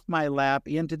fell off my lap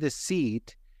into the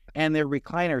seat, and they're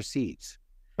recliner seats.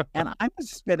 And I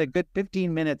must have spent a good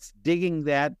 15 minutes digging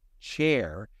that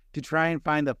chair to try and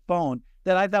find the phone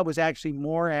that I thought was actually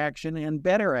more action and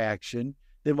better action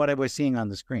than what I was seeing on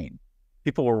the screen.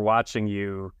 People were watching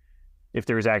you, if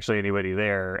there was actually anybody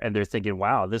there, and they're thinking,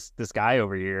 wow, this guy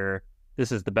over here,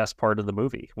 this is the best part of the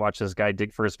movie. Watch this guy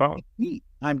dig for his phone.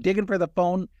 I'm digging for the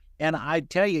phone. And I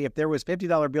tell you, if there was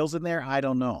 $50 bills in there, I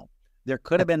don't know. There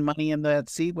could have been money in that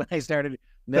seat when I started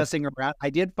messing around. I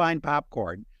did find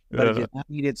popcorn, but I did not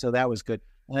need it, so that was good.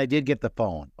 And I did get the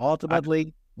phone.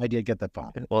 Ultimately, I did get the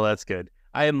phone. Well, that's good.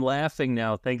 I am laughing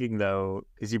now thinking, though,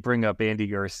 as you bring up Andy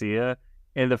Garcia,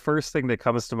 and the first thing that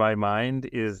comes to my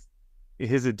mind is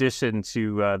his addition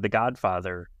to the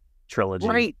Godfather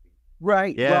trilogy.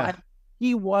 Right. Yeah. Well,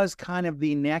 he was kind of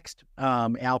the next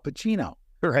Al Pacino.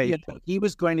 Right. He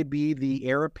was going to be the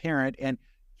heir apparent, and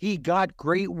he got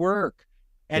great work,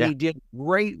 and he did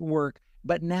great work.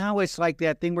 But now it's like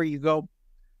that thing where you go,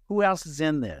 who else is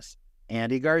in this?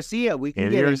 Andy Garcia. We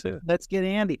can get him. Let's get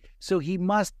Andy. So he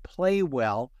must play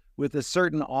well with a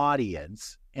certain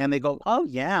audience, and they go, oh,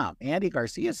 yeah, Andy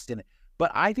Garcia's in it.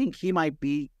 But I think he might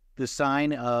be the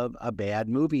sign of a bad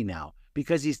movie now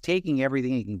because he's taking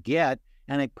everything he can get,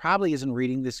 and it probably isn't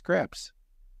reading the scripts.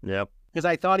 Yep. Because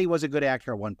I thought he was a good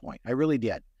actor at one point. I really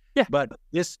did. Yeah. But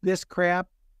this crap,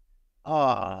 he's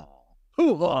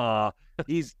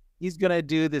going to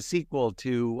do the sequel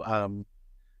to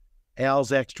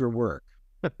Al's Extra Work.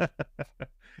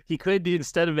 He could,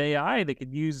 instead of AI, they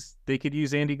could use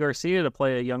Andy Garcia to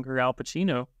play a younger Al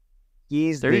Pacino.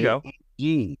 There you go.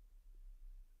 AG.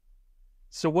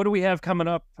 So what do we have coming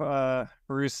up,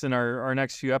 Bruce, in our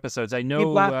next few episodes? I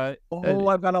know.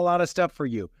 I've got a lot of stuff for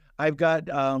you. I've got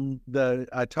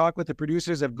the talk with the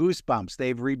producers of Goosebumps.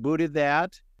 They've rebooted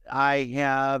that. I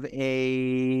have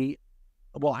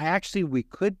actually, we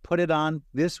could put it on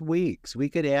this week, so we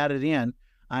could add it in.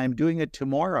 I'm doing it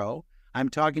tomorrow. I'm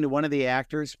talking to one of the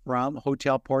actors from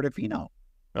Hotel Portofino.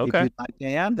 Okay. If you'd like to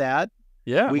add that.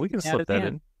 Yeah, we can slip that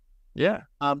in. Yeah.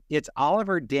 It's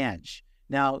Oliver Dench.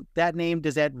 Now, that name,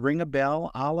 does that ring a bell?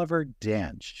 Oliver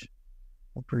Dench.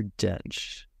 Oliver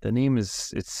Dench. The name it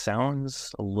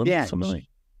sounds a little familiar.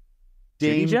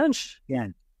 Judi Dench? Yeah.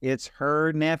 It's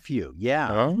her nephew.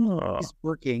 Yeah. Oh. He's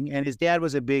working, and his dad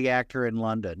was a big actor in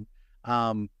London.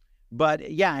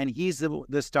 But yeah, and he's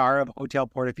the star of Hotel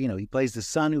Portofino. He plays the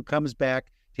son who comes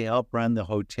back to help run the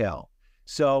hotel.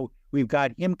 So we've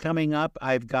got him coming up.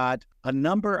 I've got a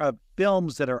number of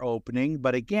films that are opening,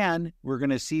 but again, we're going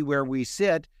to see where we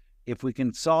sit. If we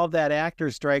can solve that actor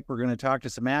strike, we're going to talk to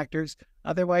some actors.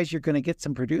 Otherwise, you're going to get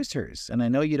some producers, and I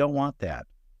know you don't want that.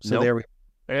 So there we go.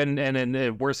 And in the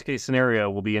worst case scenario,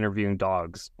 we'll be interviewing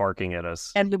dogs barking at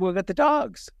us. And we'll get the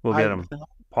dogs. We'll get them.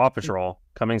 PAW Patrol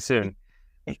coming soon.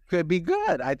 It could be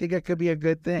good. I think it could be a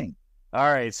good thing.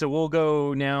 All right, so we'll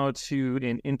go now to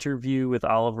an interview with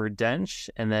Oliver Dench,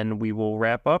 and then we will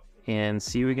wrap up and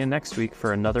see you again next week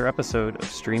for another episode of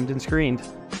Streamed and Screened.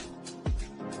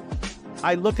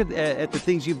 I look at the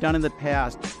things you've done in the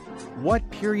past. What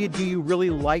period do you really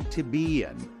like to be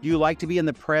in? Do you like to be in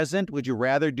the present? Would you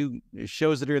rather do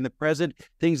shows that are in the present,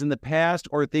 things in the past,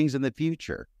 or things in the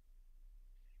future?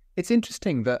 It's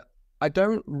interesting that I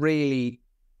don't really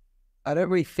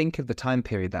think of the time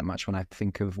period that much when I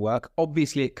think of work.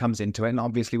 Obviously, it comes into it, and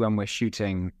obviously when we're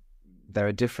shooting, there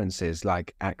are differences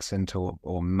like accent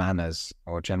or manners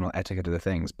or general etiquette of the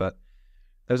things, but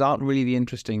those aren't really the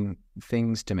interesting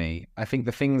things to me. I think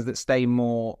the things that stay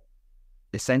more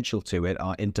essential to it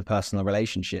are interpersonal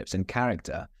relationships and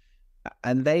character,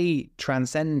 and they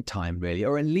transcend time really,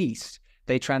 or at least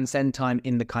they transcend time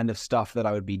in the kind of stuff that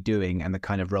I would be doing and the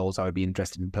kind of roles I would be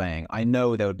interested in playing. I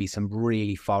know there would be some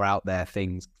really far out there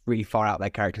things, really far out there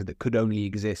characters that could only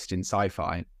exist in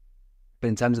sci-fi, but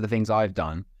in terms of the things I've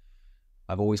done,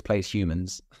 I've always played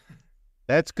humans.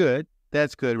 That's good.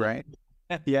 That's good, right?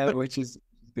 Yeah, which is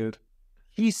good.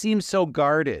 He seems so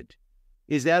guarded.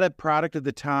 Is that a product of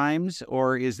the times,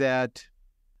 or is that...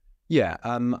 Yeah,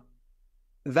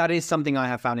 that is something I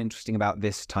have found interesting about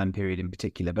this time period in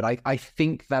particular, but I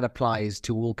think that applies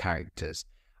to all characters.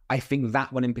 I think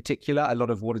that one in particular, a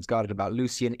lot of what is guarded about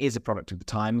Lucien is a product of the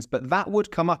times, but that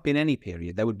would come up in any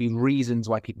period. There would be reasons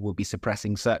why people would be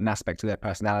suppressing certain aspects of their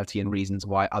personality and reasons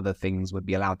why other things would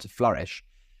be allowed to flourish.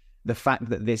 The fact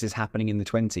that this is happening in the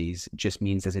 20s just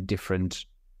means there's a different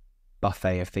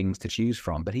buffet of things to choose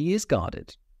from, but he is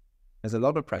guarded. There's a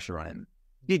lot of pressure on him.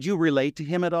 Did you relate to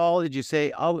him at all? Did you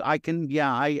say, oh, I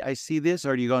see this?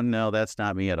 Or do you go, no, that's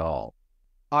not me at all?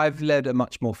 I've led a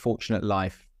much more fortunate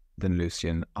life than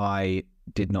Lucien. I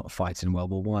did not fight in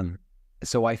World War One.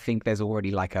 So I think there's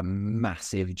already like a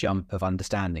massive jump of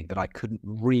understanding that I couldn't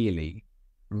really,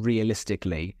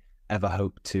 realistically ever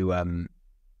hope to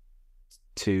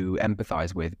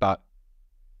empathize with, but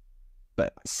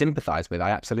sympathize with,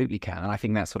 I absolutely can. And I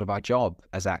think that's sort of our job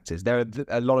as actors. There are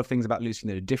a lot of things about Lucien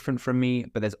that are different from me,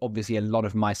 but there's obviously a lot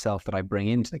of myself that I bring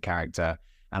into the character.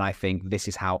 And I think this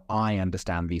is how I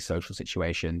understand these social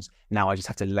situations. Now I just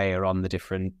have to layer on the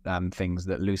different things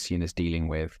that Lucien is dealing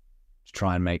with to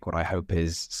try and make what I hope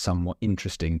is somewhat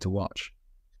interesting to watch.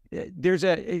 There's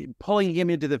pulling him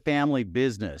into the family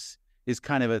business is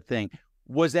kind of a thing.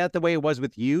 Was that the way it was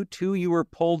with you too? You were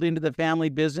pulled into the family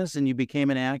business and you became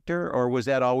an actor, or was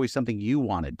that always something you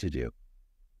wanted to do?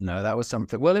 No, that was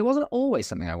something, well, it wasn't always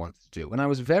something I wanted to do. When I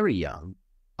was very young,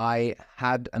 I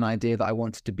had an idea that I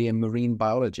wanted to be a marine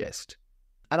biologist.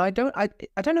 And I don't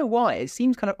know why. It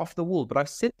seems kind of off the wall, but I've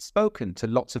since spoken to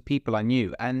lots of people I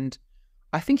knew, and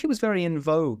I think it was very in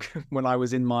vogue when I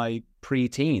was in my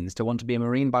pre-teens to want to be a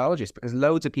marine biologist, because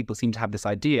loads of people seem to have this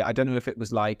idea. I don't know if it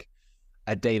was like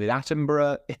a David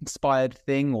Attenborough inspired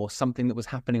thing or something that was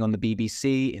happening on the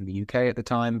BBC in the UK at the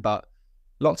time, but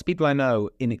lots of people I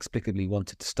know inexplicably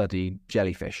wanted to study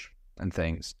jellyfish and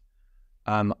things.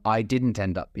 I didn't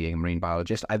end up being a marine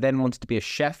biologist. I then wanted to be a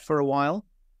chef for a while,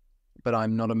 but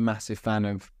I'm not a massive fan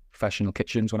of professional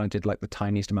kitchens. When I did like the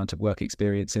tiniest amount of work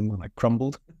experience in one, I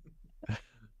crumbled.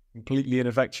 Completely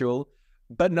ineffectual.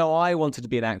 But no, I wanted to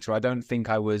be an actor. I don't think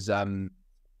I was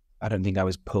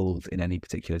pulled in any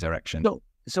particular direction.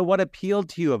 So what appealed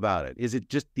to you about it? Is it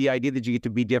just the idea that you get to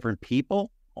be different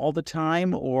people all the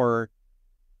time, or?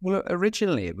 Well,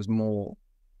 originally it was more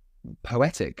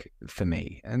poetic for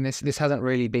me, and this hasn't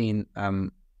really been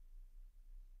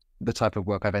the type of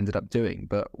work I've ended up doing.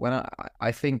 But when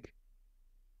I think,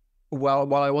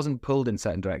 while I wasn't pulled in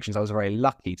certain directions, I was very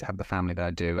lucky to have the family that I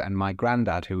do, and my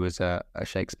granddad, who was a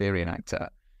Shakespearean actor,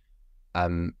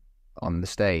 on the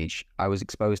stage, I was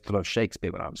exposed to a lot of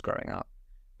Shakespeare when I was growing up,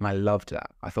 and I loved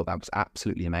that. I thought that was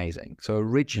absolutely amazing. So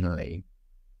originally,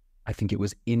 I think it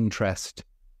was interest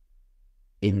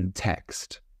in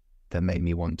text that made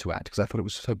me want to act, because I thought it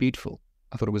was so beautiful.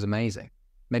 I thought it was amazing.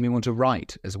 Made me want to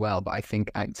write as well, but I think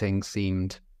acting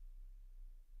seemed,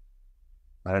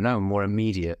 I don't know, more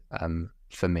immediate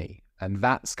for me. And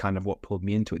that's kind of what pulled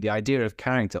me into it. The idea of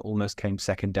character almost came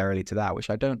secondarily to that, which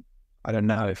I don't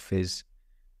know if is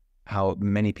how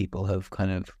many people have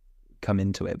kind of come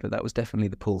into it, but that was definitely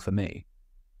the pull for me.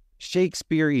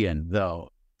 Shakespearean, though,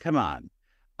 come on.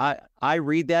 I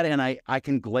read that and I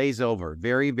can glaze over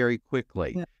very, very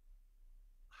quickly. Yeah.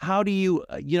 How do you,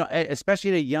 especially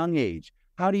at a young age,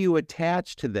 how do you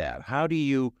attach to that? How do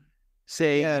you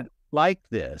say, like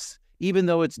this, even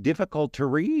though it's difficult to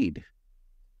read?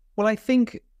 Well, I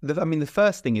think, the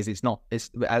first thing is it's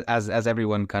as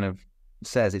everyone kind of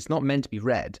says, it's not meant to be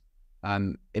read.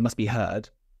 It must be heard.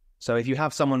 So if you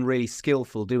have someone really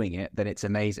skillful doing it, then it's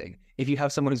amazing. If you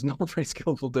have someone who's not very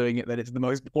skillful doing it, then it's the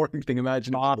most boring thing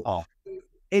imaginable.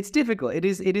 It's difficult. It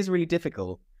is really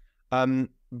difficult.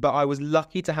 But I was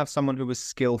lucky to have someone who was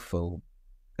skillful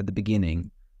at the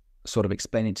beginning sort of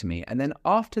explain it to me. And then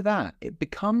after that, it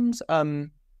becomes, the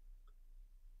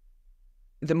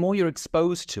more you're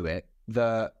exposed to it,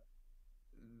 the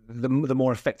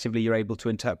more effectively you're able to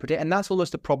interpret it. And that's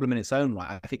almost a problem in its own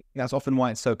right. I think that's often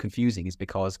why it's so confusing, is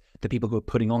because the people who are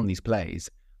putting on these plays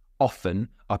often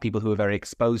are people who are very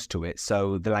exposed to it.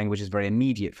 So the language is very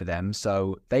immediate for them.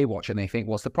 So they watch it and they think,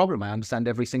 what's the problem? I understand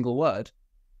every single word.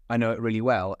 I know it really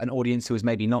well. An audience who is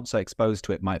maybe not so exposed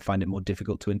to it might find it more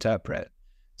difficult to interpret.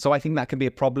 So I think that can be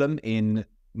a problem in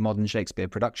modern Shakespeare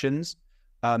productions.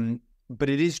 But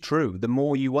it is true.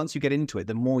 Once you get into it,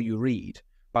 the more you read,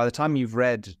 by the time you've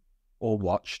read or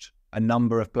watched a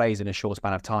number of plays in a short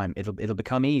span of time, it'll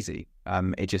become easy.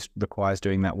 It just requires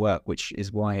doing that work, which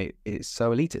is why it's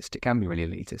so elitist. It can be really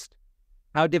elitist.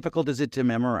 How difficult is it to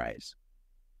memorize?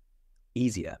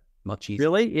 Easier. Much easier.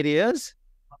 Really? It is?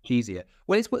 Much easier.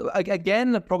 Well, it's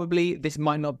again, probably this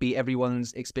might not be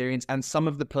everyone's experience, and some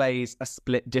of the plays are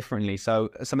split differently. So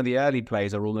some of the early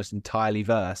plays are almost entirely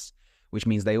verse, which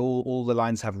means they all the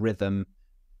lines have rhythm.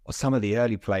 Or some of the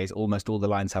early plays, almost all the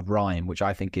lines have rhyme, which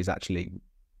I think is actually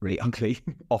really ugly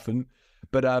often.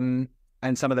 But and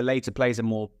some of the later plays are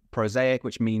more prosaic,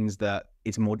 which means that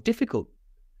it's more difficult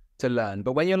to learn.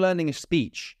 But when you're learning a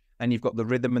speech and you've got the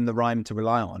rhythm and the rhyme to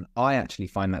rely on, I actually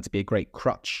find that to be a great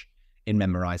crutch in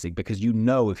memorizing, because you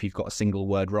know if you've got a single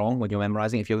word wrong when you're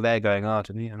memorizing. If you're there going,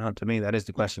 to me, and to me, that is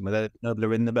the question, whether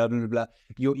nobler in the blah, blah, blah,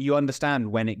 you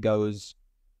understand when it goes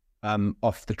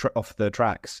off the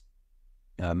tracks.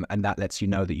 And that lets you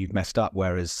know that you've messed up,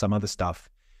 whereas some other stuff,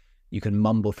 you can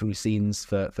mumble through scenes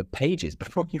for pages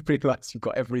before you realize you've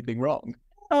got everything wrong.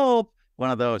 Oh, one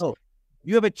of those. Oh.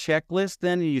 You have a checklist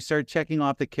then, and you start checking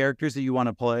off the characters that you want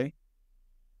to play?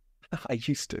 I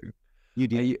used to. You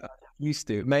did? I used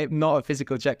to. Maybe not a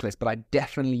physical checklist, but I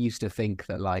definitely used to think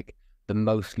that like the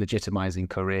most legitimizing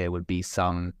career would be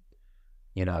some,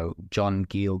 John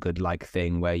Gielgud-like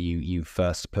thing where you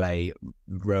first play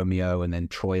Romeo and then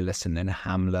Troilus and then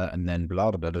Hamlet and then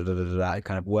blah, blah, blah, blah, blah, blah,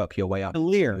 kind of work your way up.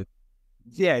 Lear.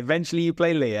 Yeah, eventually you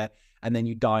play Lear and then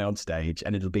you die on stage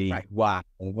and it'll be, wow,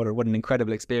 what an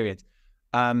incredible experience.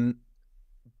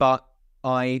 But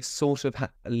I sort of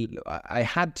I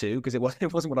had to, because it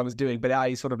wasn't what I was doing, but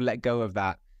I sort of let go of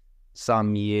that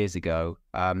some years ago.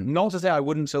 Not to say I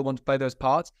wouldn't still want to play those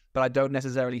parts, but I don't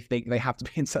necessarily think they have to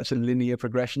be in such a linear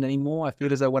progression anymore. I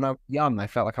feel as though when I was young, I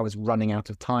felt like I was running out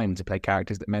of time to play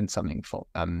characters that meant something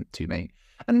to me.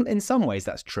 And in some ways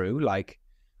that's true. Like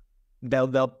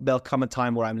there'll come a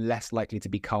time where I'm less likely to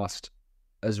be cast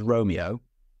as Romeo.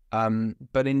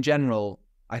 But in general,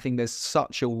 I think there's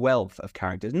such a wealth of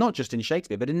characters, not just in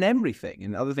Shakespeare, but in everything,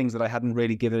 and other things that I hadn't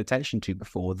really given attention to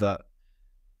before, that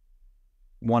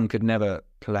one could never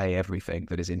play everything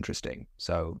that is interesting.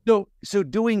 So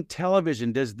doing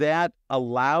television, does that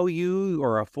allow you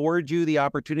or afford you the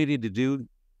opportunity to do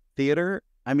theater?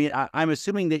 I mean, I'm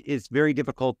assuming that it's very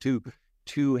difficult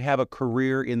to have a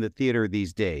career in the theater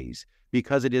these days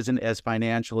because it isn't as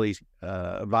financially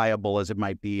viable as it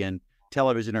might be in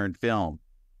television or in film.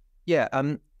 Yeah,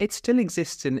 it still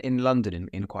exists in London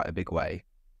in quite a big way.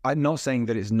 I'm not saying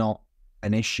that it's not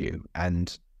an issue,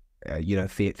 and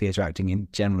theatre acting in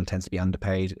general tends to be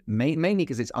underpaid, mainly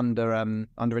because it's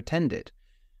underattended,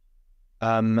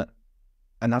 and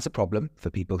that's a problem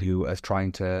for people who are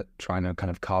trying to kind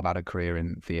of carve out a career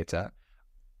in theatre.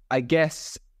 I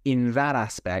guess in that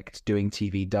aspect, doing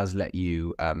TV does let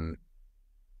you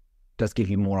does give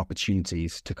you more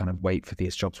opportunities to kind of wait for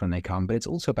these jobs when they come, but it's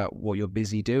also about what you're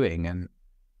busy doing. And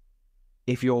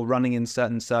if you're running in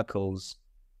certain circles,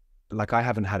 like I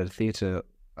haven't had a theatre,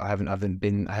 I haven't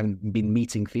been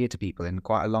meeting theatre people in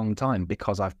quite a long time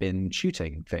because I've been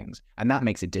shooting things, and that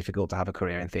makes it difficult to have a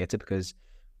career in theatre because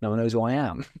no one knows who I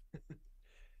am.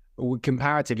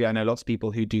 Comparatively, I know lots of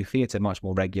people who do theatre much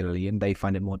more regularly, and they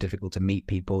find it more difficult to meet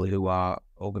people who are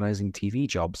organising TV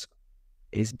jobs.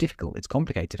 It's difficult. It's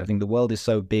complicated. I think the world is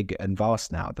so big and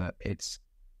vast now that it's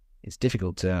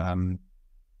difficult to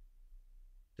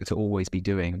always be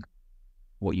doing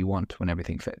what you want when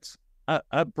everything fits.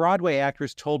 A Broadway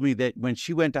actress told me that when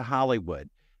she went to Hollywood,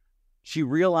 she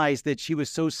realized that she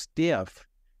was so stiff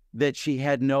that she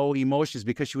had no emotions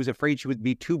because she was afraid she would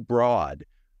be too broad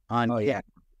on camera.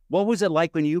 What was it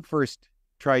like when you first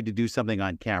tried to do something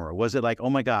on camera? Was it like, oh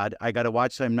my God, I got to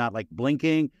watch so I'm not like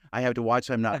blinking. I have to watch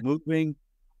so I'm not moving.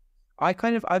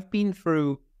 I've been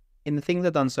through, in the things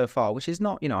I've done so far, which is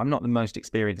not, I'm not the most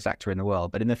experienced actor in the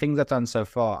world, but in the things I've done so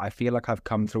far, I feel like I've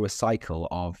come through a cycle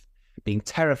of being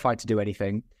terrified to do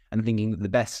anything and thinking that the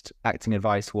best acting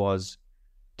advice was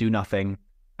do nothing.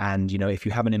 And, if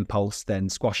you have an impulse, then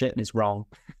squash it and it's wrong.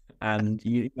 And,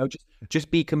 just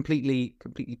be completely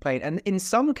plain. And in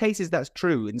some cases, that's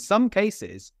true. In some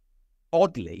cases,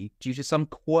 oddly, due to some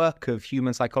quirk of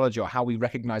human psychology or how we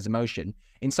recognize emotion,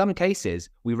 in some cases,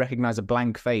 we recognize a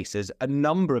blank face as a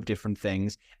number of different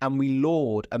things, and we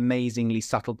laud amazingly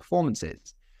subtle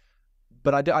performances.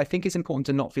 But I think it's important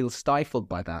to not feel stifled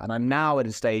by that. And I'm now at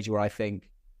a stage where I think,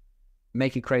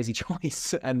 make a crazy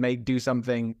choice and do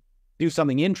something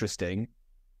interesting,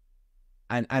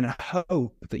 and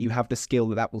hope that you have the skill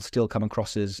that will still come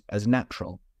across as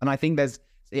natural. And I think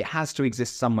it has to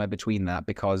exist somewhere between that,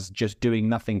 because just doing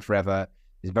nothing forever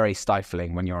is very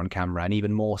stifling when you're on camera, and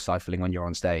even more stifling when you're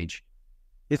on stage.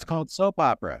 It's called soap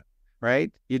opera,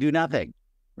 right? You do nothing,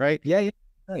 right? Yeah,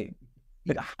 right.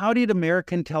 How did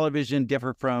American television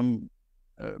differ from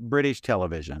British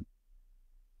television?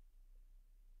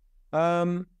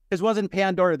 Because wasn't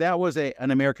Pandora, that was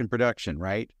an American production,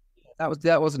 right?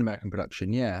 That was an American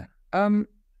production, yeah.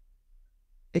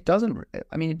 It doesn't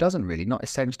really, not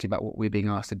essentially about what we're being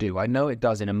asked to do. I know it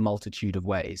does in a multitude of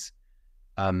ways.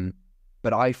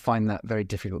 But I find that very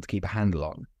difficult to keep a handle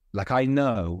on. Like, I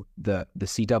know that the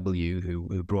CW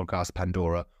who broadcast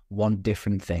Pandora want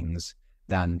different things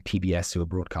than PBS who are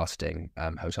broadcasting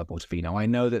Hotel Portofino. I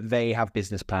know that they have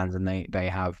business plans and they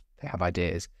have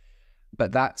ideas,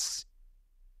 but that's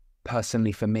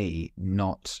personally for me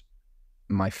not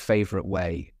my favorite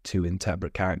way to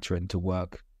interpret character and to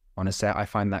work on a set. I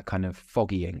find that kind of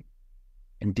foggying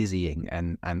and dizzying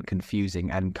and confusing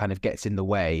and kind of gets in the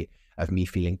way of me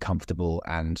feeling comfortable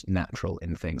and natural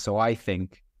in things. So I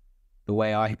think the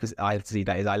way I see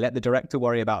that is I let the director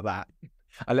worry about that.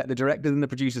 I let the directors and the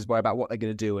producers worry about what they're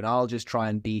going to do, and I'll just try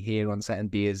and be here on set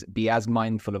and be as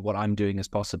mindful of what I'm doing as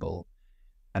possible.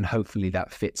 And hopefully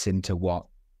that fits into what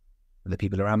the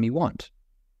people around me want.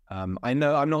 I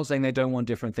know I'm not saying they don't want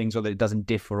different things or that it doesn't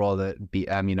differ, or that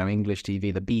English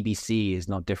TV, the BBC is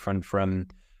not different from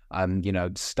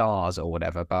Stars or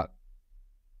whatever, but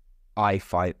I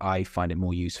find it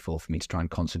more useful for me to try and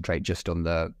concentrate just on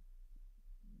the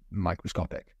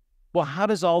microscopic. Well, how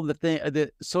does all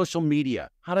the social media,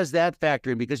 how does that factor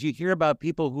in? Because you hear about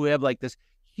people who have like this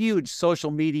huge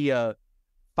social media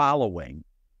following,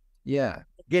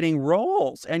 getting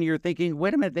roles, and you're thinking,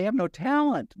 wait a minute, they have no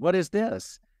talent. What is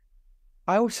this?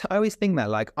 I always think that,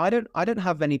 like, I don't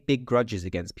have any big grudges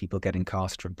against people getting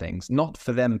cast from things, not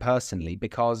for them personally,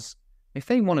 because if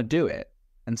they want to do it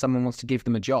and someone wants to give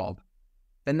them a job,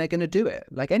 then they're going to do it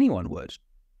like anyone would.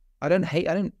 I don't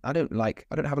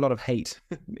have a lot of hate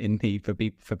in me for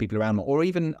people around me, or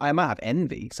even I might have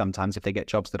envy sometimes if they get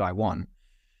jobs that I want.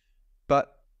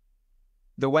 But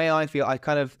the way I feel, I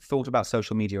kind of thought about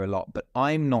social media a lot, but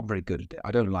I'm not very good at it.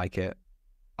 I don't like it.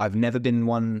 I've never been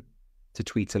one to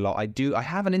tweet a lot. I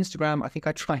have an Instagram. I think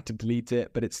I tried to delete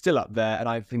it, but it's still up there. And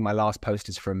I think my last post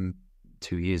is from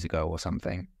 2 years ago or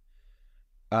something.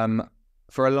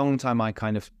 For a long time, I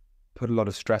kind of put a lot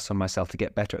of stress on myself to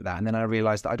get better at that. And then I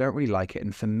realized that I don't really like it.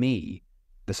 And for me,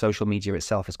 the social media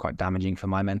itself is quite damaging for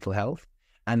my mental health.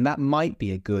 And that might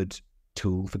be a good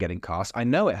tool for getting cast. I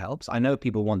know it helps. I know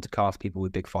people want to cast people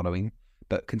with big following,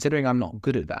 but considering I'm not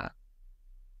good at that,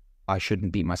 I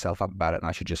shouldn't beat myself up about it. And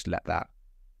I should just let that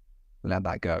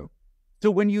go.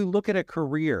 So when you look at a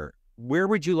career, where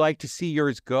would you like to see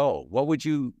yours go? What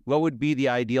would be the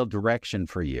ideal direction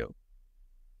for you?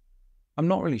 I'm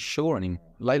not really sure anymore.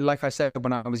 Like I said,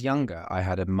 when I was younger, I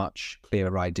had a much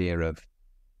clearer idea of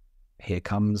here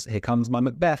comes my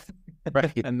Macbeth.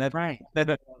 Right. And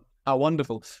then how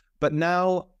wonderful. But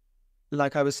now,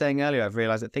 like I was saying earlier, I've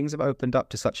realized that things have opened up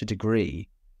to such a degree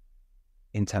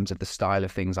in terms of the style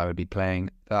of things I would be playing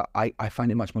that I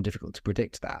find it much more difficult to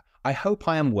predict that. I hope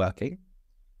I am working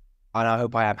and I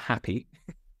hope I am happy,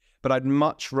 but I'd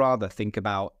much rather think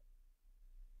about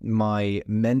my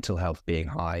mental health being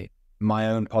high, my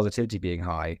own positivity being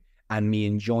high, and me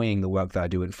enjoying the work that I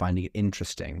do and finding it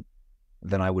interesting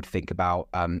than I would think about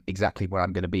exactly where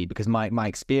I'm going to be. Because my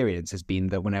experience has been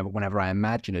that whenever I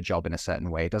imagine a job in a certain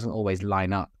way, it doesn't always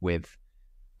line up with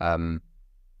the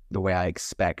way I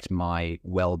expect my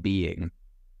well-being,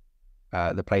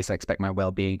 the place I expect my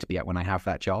well-being to be at when I have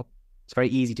that job. It's very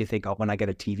easy to think, oh, when I get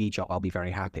a TV job, I'll be very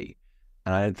happy.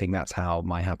 And I don't think that's how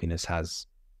my happiness has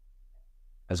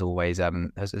always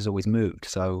moved.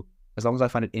 So as long as I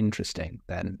find it interesting,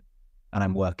 and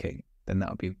I'm working, then that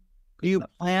would be. Do you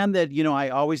plan that, I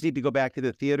always need to go back to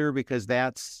the theater because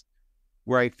that's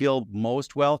where I feel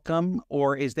most welcome?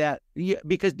 Or is that,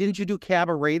 because didn't you do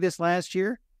Cabaret this last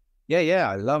year? Yeah,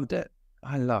 I loved it.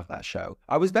 I love that show.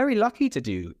 I was very lucky to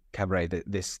do Cabaret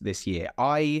this year.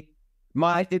 In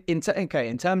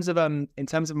terms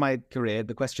of my career,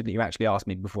 the question that you actually asked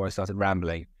me before I started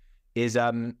rambling is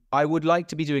I would like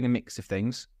to be doing a mix of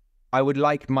things. I would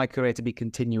like my career to be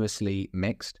continuously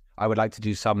mixed. I would like to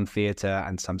do some theatre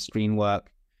and some screen work.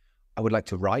 I would like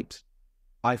to write.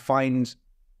 I find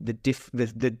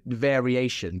the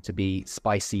variation to be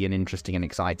spicy and interesting and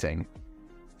exciting.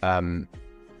 And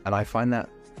I find that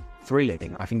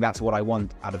thrilling. I think that's what I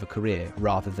want out of a career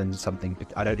rather than something.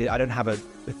 I don't have a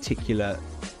particular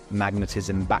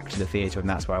magnetism back to the theatre and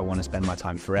that's where I want to spend my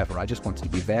time forever. I just want it to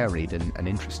be varied and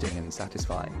interesting and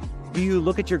satisfying. Do you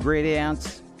look at your great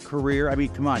aunt's career? I mean,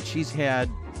 come on, she's had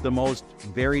the most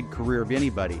varied career of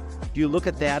anybody. Do you look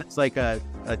at that as like a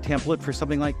template for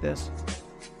something like this?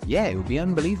 Yeah, it would be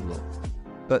unbelievable.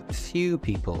 But few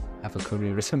people have a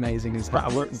career as amazing as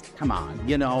her. Come on,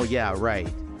 yeah,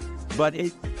 right. But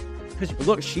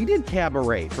look, she did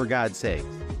Cabaret, for God's sake.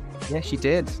 Yeah, she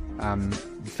did.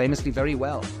 Famously very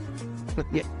well.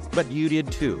 Yeah, but you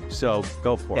did too, so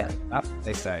go for it. That's what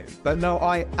they say. But no,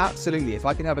 I absolutely, if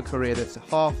I can have a career that's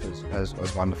half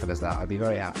as wonderful as that, I'd be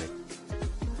very happy.